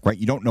Mike Mayock, right?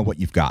 You don't know what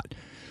you've got.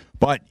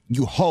 But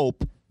you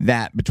hope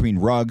that between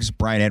Ruggs,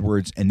 Bryan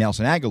Edwards, and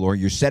Nelson Aguilar,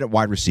 you're set at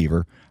wide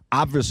receiver.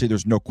 Obviously,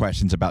 there's no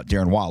questions about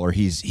Darren Waller.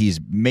 He's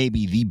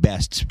maybe the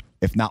best,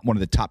 if not one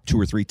of the top 2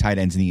 or 3 tight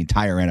ends in the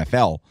entire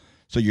NFL.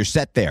 So you're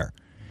set there.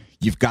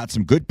 You've got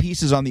some good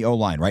pieces on the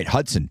O-line, right?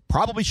 Hudson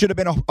probably should have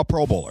been a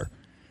Pro Bowler,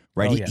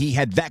 right? Oh, He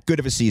had that good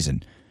of a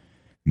season.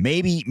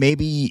 Maybe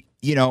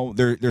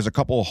there's a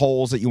couple of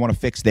holes that you want to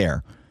fix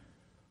there.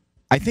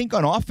 I think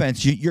on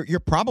offense, you're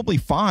probably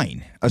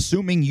fine,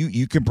 assuming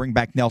you can bring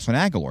back Nelson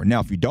Aguilar. Now,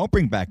 if you don't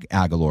bring back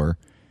Aguilar,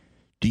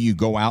 do you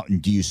go out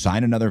and do you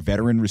sign another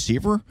veteran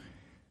receiver?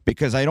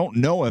 Because I don't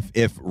know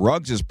if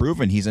Ruggs has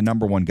proven he's a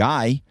number 1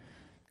 guy.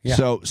 Yeah.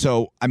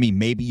 So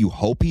maybe you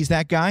hope he's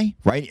that guy,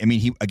 right?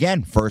 He,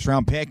 again,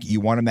 first-round pick. You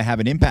want him to have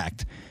an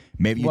impact.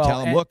 Maybe you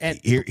tell him, look,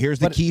 here's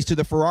the keys to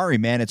the Ferrari,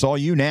 man. It's all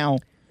you now.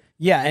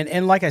 Yeah,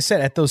 and like I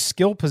said, at those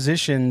skill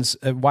positions,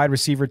 wide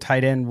receiver,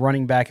 tight end,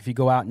 running back, if you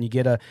go out and you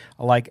get a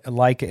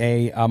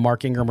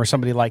Mark Ingram or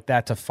somebody like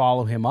that to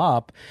follow him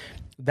up,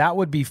 that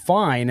would be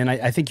fine. And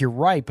I think you're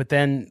right. But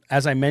then,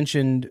 as I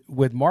mentioned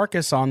with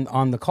Marcus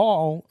on the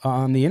call,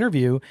 on the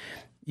interview,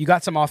 you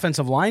got some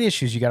offensive line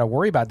issues you got to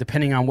worry about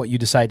depending on what you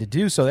decide to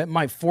do. So that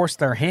might force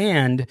their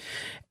hand,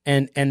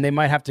 and they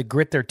might have to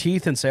grit their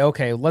teeth and say,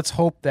 okay, let's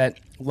hope that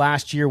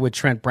last year with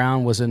Trent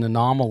Brown was an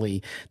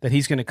anomaly, that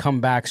he's going to come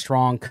back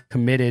strong,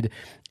 committed,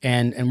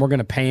 and we're going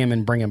to pay him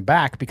and bring him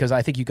back, because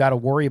I think you got to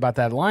worry about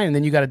that line. And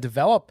then you got to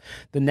develop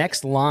the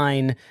next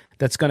line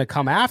that's going to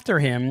come after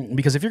him,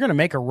 because if you're going to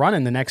make a run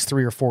in the next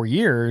 3 or 4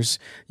 years,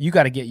 you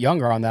got to get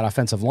younger on that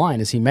offensive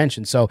line, as he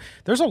mentioned. So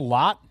there's a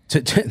lot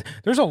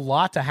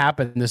to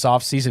happen this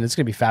offseason. It's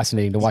going to be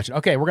fascinating to watch it.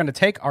 Okay, we're going to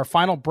take our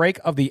final break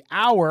of the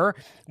hour.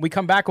 When we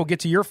come back, we'll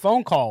get to your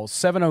phone calls,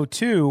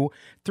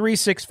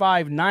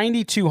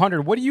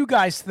 702-365-9200. What do you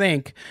guys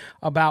think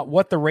about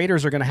what the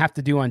Raiders are going to have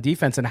to do on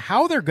defense and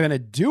how they're going to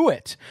do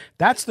it?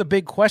 That's the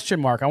big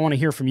question mark. I want to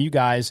hear from you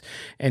guys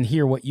and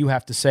hear what you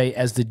have to say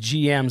as the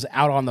GMs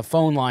out on the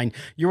phone line.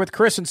 You're with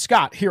Chris and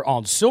Scott here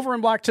on Silver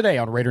and Black today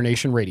on Raider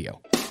Nation Radio.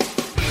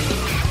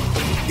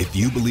 If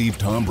you believe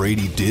Tom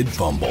Brady did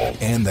fumble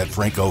and that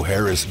Franco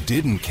Harris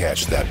didn't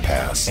catch that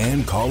pass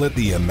and call it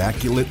the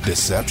immaculate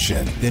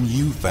deception, then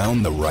you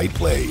found the right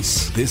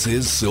place. This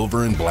is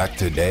Silver and Black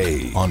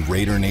Today on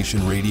Raider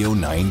Nation Radio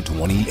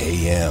 920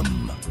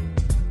 AM.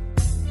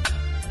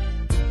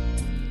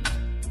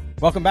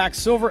 Welcome back,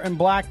 Silver and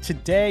Black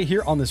Today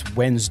here on this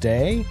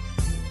Wednesday.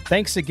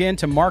 Thanks again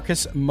to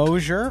Marcus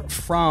Mosher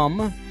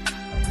from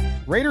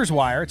Raiders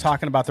Wire,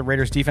 talking about the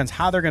Raiders defense,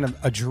 how they're going to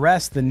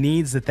address the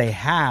needs that they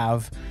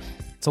have.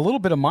 It's a little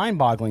bit of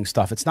mind-boggling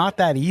stuff. It's not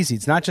that easy.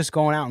 It's not just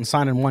going out and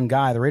signing one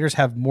guy. The Raiders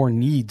have more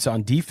needs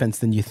on defense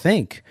than you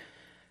think.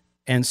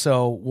 And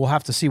so we'll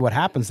have to see what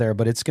happens there,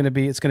 but it's going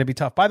to be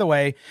tough. By the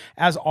way,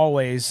 as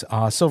always,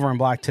 Silver and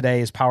Black Today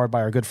is powered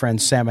by our good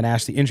friend Sam and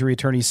Ash, the injury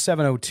attorneys,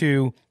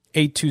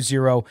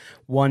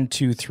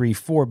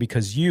 702-820-1234,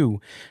 because you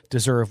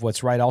deserve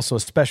what's right. Also, a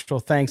special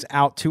thanks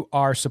out to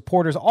our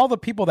supporters, all the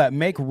people that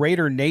make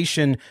Raider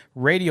Nation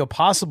Radio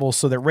possible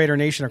so that Raider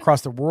Nation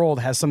across the world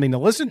has something to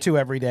listen to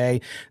every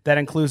day. That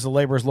includes the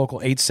Laborers Local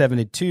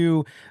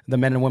 872, the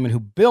men and women who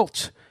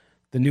built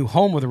the new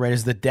home of the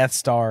Raiders, the Death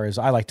Star, as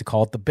I like to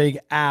call it, the Big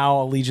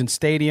Al Allegiant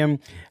Stadium,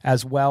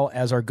 as well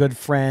as our good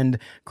friend,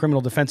 criminal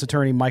defense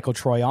attorney Michael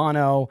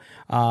Troiano,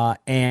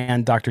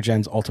 and Dr.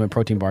 Jen's Ultimate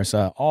Protein Bars,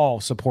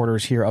 all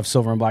supporters here of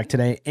Silver and Black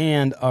Today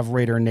and of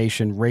Raider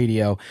Nation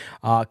Radio.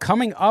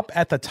 Coming up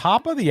at the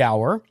top of the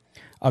hour,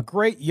 a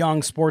great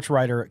young sports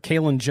writer,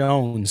 Kalen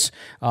Jones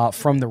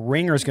from The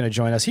Ringer, is going to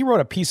join us. He wrote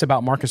a piece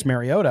about Marcus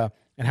Mariota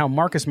and how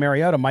Marcus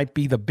Mariota might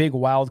be the big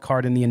wild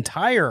card in the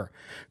entire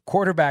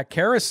quarterback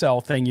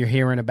carousel thing you're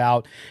hearing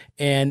about.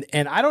 And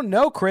I don't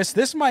know, Chris,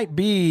 this might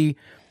be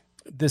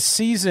the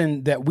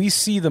season that we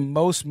see the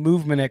most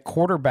movement at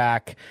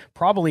quarterback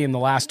probably in the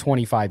last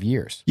 25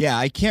 years. Yeah,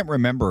 I can't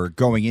remember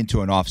going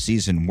into an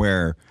offseason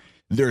where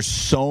there's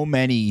so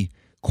many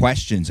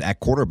questions at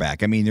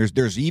quarterback. I mean,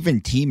 there's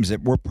even teams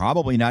that we're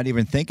probably not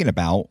even thinking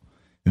about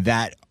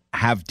that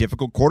have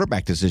difficult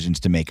quarterback decisions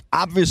to make.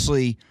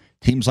 Obviously,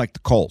 teams like the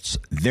Colts,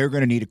 they're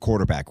going to need a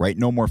quarterback, right?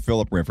 No more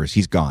Phillip Rivers.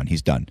 He's gone.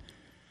 He's done.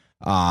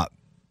 I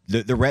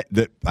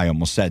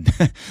almost said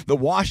the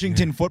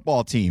Washington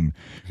football team,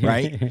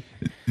 right?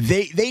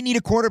 They need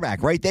a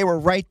quarterback, right? They were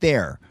right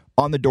there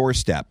on the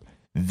doorstep.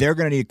 They're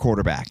going to need a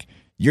quarterback.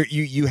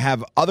 You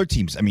have other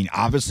teams. I mean,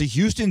 obviously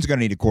Houston's going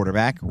to need a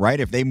quarterback, right?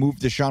 If they move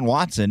Deshaun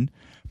Watson,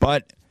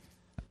 but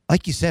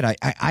like you said,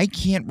 I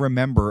can't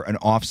remember an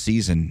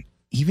offseason.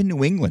 Even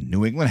New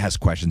England has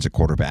questions at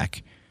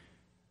quarterback.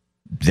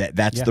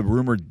 That's the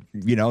rumor.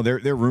 You know,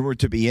 they're rumored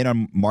to be in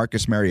on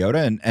Marcus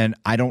Mariota, and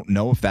I don't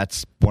know if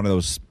that's one of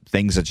those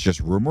things that's just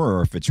rumor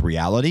or if it's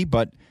reality.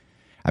 But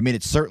I mean,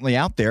 it's certainly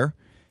out there.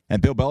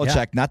 And Bill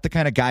Belichick, not the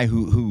kind of guy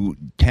who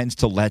tends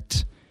to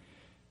let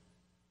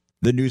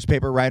the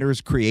newspaper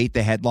writers create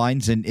the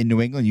headlines in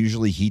New England.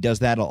 Usually, he does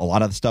that a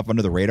lot of the stuff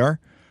under the radar.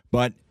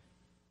 But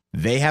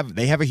they have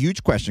a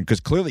huge question because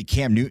clearly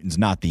Cam Newton's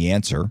not the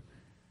answer.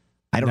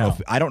 I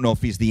don't know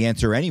if he's the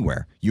answer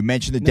anywhere. You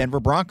mentioned the Denver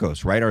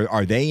Broncos, right?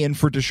 Are they in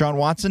for Deshaun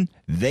Watson?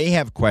 They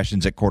have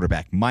questions at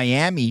quarterback.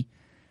 Miami,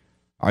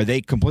 are they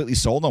completely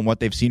sold on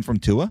what they've seen from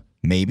Tua?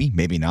 Maybe,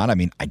 maybe not. I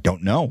mean, I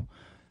don't know.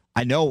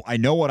 I know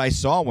what I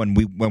saw when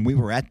we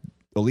were at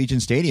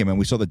Allegiant Stadium and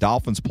we saw the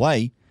Dolphins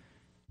play.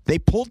 They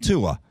pulled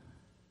Tua,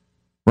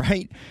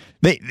 right?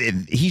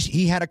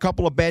 He had a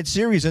couple of bad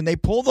series and they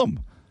pulled him.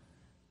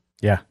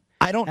 Yeah.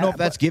 I don't know if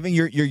that's giving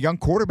your young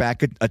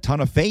quarterback a ton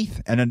of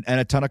faith and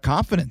a ton of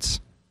confidence.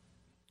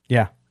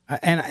 Yeah.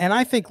 And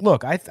I think,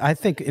 look, I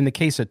think in the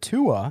case of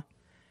Tua,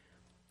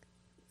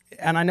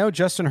 and I know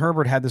Justin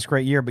Herbert had this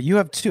great year, but you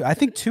have Tua. I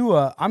think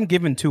Tua, I'm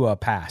giving Tua a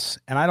pass.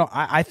 And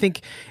I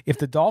think if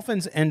the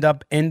Dolphins end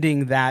up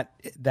ending that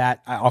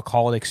I'll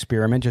call it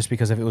experiment, just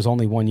because if it was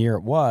only 1 year,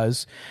 it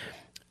was,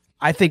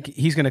 I think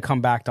he's going to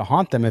come back to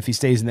haunt them if he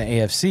stays in the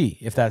AFC,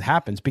 if that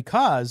happens.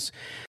 Because,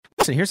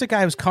 listen, here's a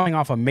guy who's coming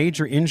off a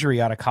major injury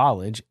out of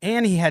college,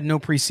 and he had no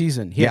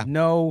preseason. He had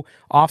no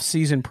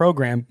off-season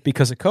program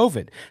because of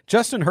COVID.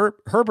 Justin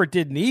Herbert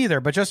didn't either,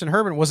 but Justin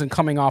Herbert wasn't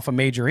coming off a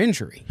major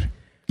injury.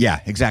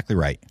 Yeah, exactly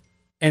right.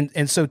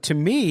 And so to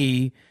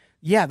me,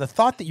 yeah, the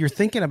thought that you're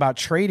thinking about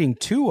trading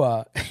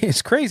Tua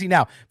is crazy.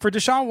 Now, for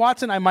Deshaun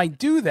Watson, I might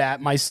do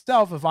that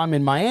myself if I'm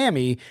in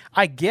Miami.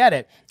 I get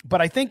it. But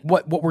I think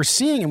what we're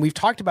seeing, and we've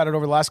talked about it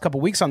over the last couple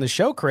of weeks on the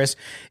show, Chris,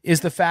 is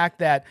the fact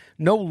that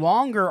no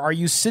longer are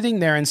you sitting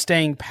there and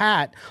staying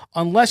pat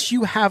unless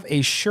you have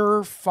a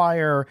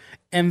surefire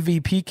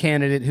MVP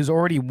candidate who's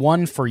already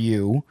won for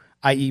you,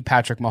 i.e.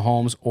 Patrick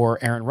Mahomes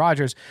or Aaron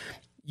Rodgers.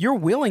 You're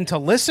willing to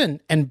listen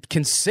and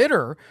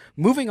consider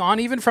moving on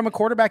even from a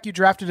quarterback you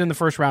drafted in the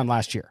first round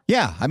last year.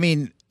 Yeah, I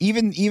mean,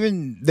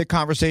 even the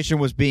conversation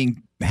was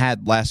being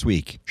had last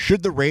week.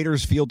 Should the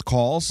Raiders field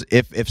calls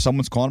if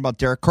someone's calling about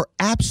Derek Carr?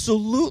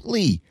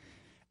 Absolutely.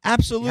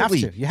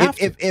 Absolutely. You have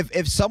to.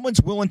 If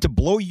someone's willing to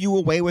blow you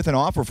away with an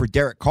offer for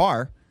Derek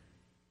Carr,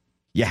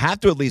 you have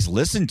to at least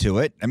listen to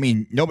it. I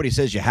mean, nobody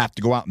says you have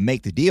to go out and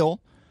make the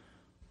deal,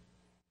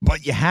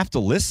 but you have to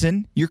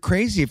listen. You're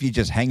crazy if you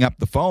just hang up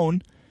the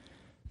phone.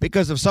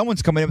 Because if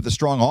someone's coming in with a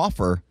strong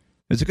offer,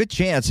 there's a good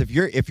chance if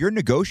you're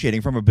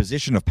negotiating from a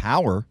position of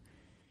power,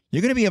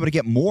 you're going to be able to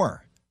get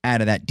more out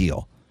of that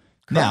deal.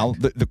 Correct. Now,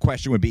 the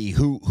question would be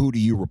who do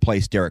you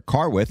replace Derek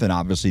Carr with? And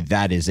obviously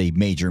that is a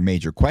major,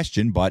 major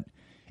question, but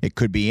it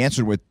could be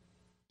answered with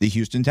the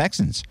Houston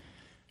Texans.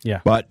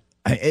 Yeah. But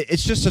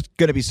it's just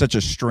going to be such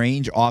a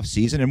strange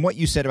offseason. And what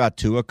you said about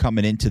Tua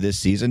coming into this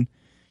season,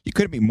 you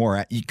couldn't be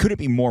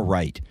more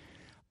right.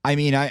 I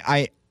mean,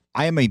 I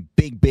am a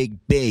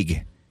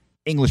big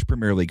English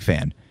Premier League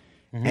fan.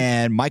 Mm-hmm.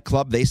 And my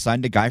club, they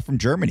signed a guy from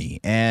Germany,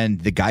 and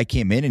the guy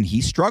came in and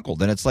he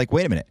struggled. And it's like,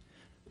 wait a minute.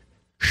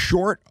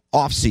 Short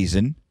off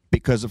season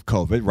because of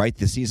COVID, right?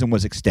 The season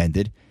was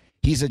extended.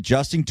 He's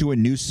adjusting to a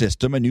new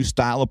system, a new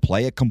style of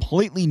play, a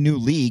completely new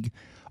league.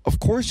 Of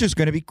course, there's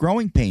going to be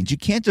growing pains. You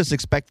can't just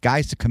expect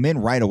guys to come in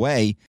right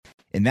away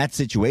in that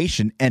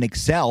situation and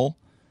excel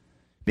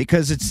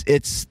because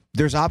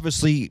there's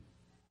obviously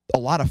a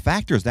lot of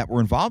factors that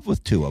were involved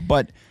with Tua.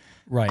 But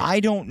right. I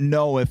don't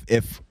know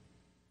if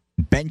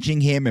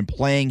benching him and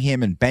playing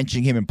him and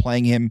benching him and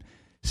playing him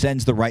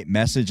sends the right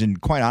message. And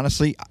quite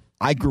honestly,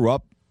 I grew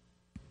up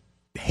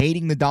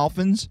hating the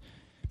Dolphins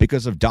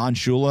because of Don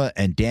Shula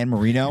and Dan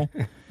Marino.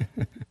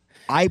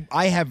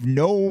 I have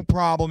no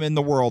problem in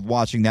the world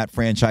watching that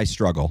franchise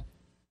struggle.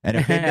 And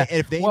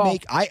if they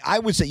make, I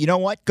would say, you know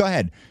what? Go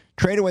ahead,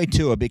 trade away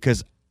Tua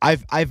because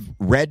I've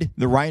read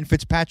the Ryan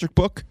Fitzpatrick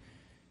book.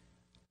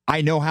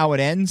 I know how it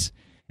ends,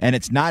 and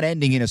it's not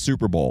ending in a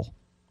Super Bowl.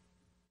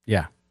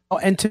 Yeah. Oh,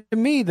 and to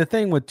me, the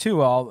thing with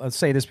Tua, I'll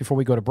say this before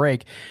we go to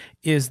break,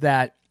 is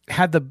that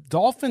had the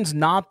Dolphins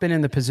not been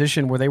in the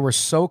position where they were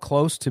so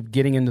close to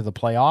getting into the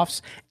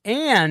playoffs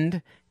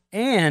and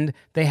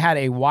they had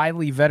a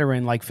wily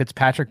veteran like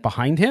Fitzpatrick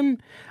behind him,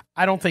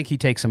 I don't think he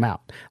takes him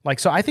out.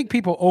 So I think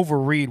people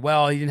overread,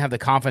 well, he didn't have the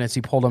confidence,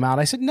 he pulled him out.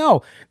 I said,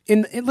 no.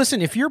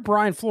 Listen, if you're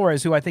Brian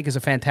Flores, who I think is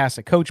a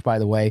fantastic coach, by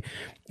the way,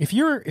 if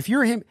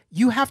you're him,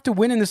 you have to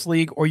win in this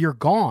league or you're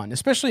gone,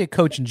 especially a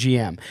coach and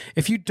GM.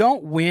 If you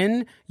don't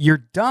win,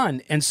 you're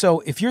done. And so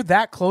if you're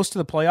that close to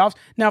the playoffs,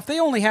 now if they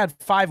only had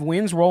 5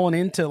 wins rolling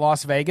into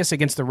Las Vegas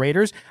against the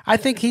Raiders, I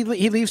think he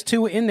leaves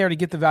 2 in there to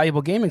get the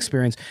valuable game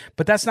experience.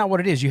 But that's not what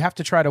it is. You have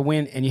to try to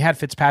win, and you had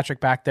Fitzpatrick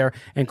back there,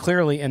 and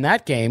clearly in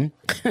that game,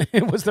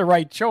 it was the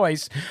right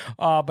choice.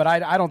 But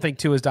I don't think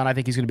Tua is done. I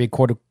think he's going to be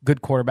a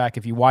good quarterback.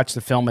 If you watch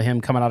the film of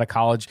him coming out of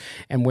college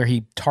and where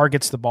he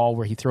targets the ball,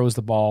 where he throws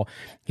the ball,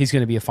 he's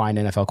going to be a fine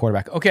NFL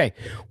quarterback. Okay,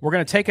 we're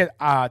going to take a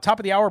top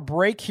of the hour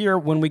break here.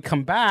 When we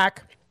come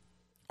back,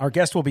 our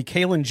guest will be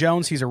Kalen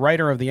Jones. He's a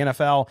writer of the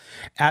NFL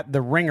at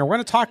The Ringer. We're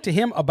going to talk to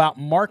him about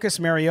Marcus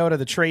Mariota,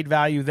 the trade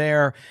value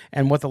there,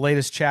 and what the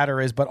latest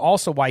chatter is, but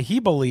also why he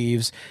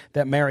believes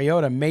that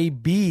Mariota may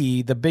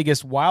be the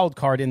biggest wild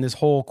card in this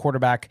whole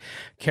quarterback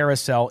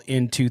carousel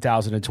in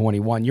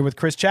 2021. You're with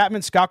Chris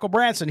Chapman, Scott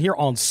Branson here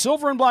on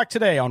Silver and Black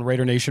today on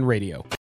Raider Nation Radio.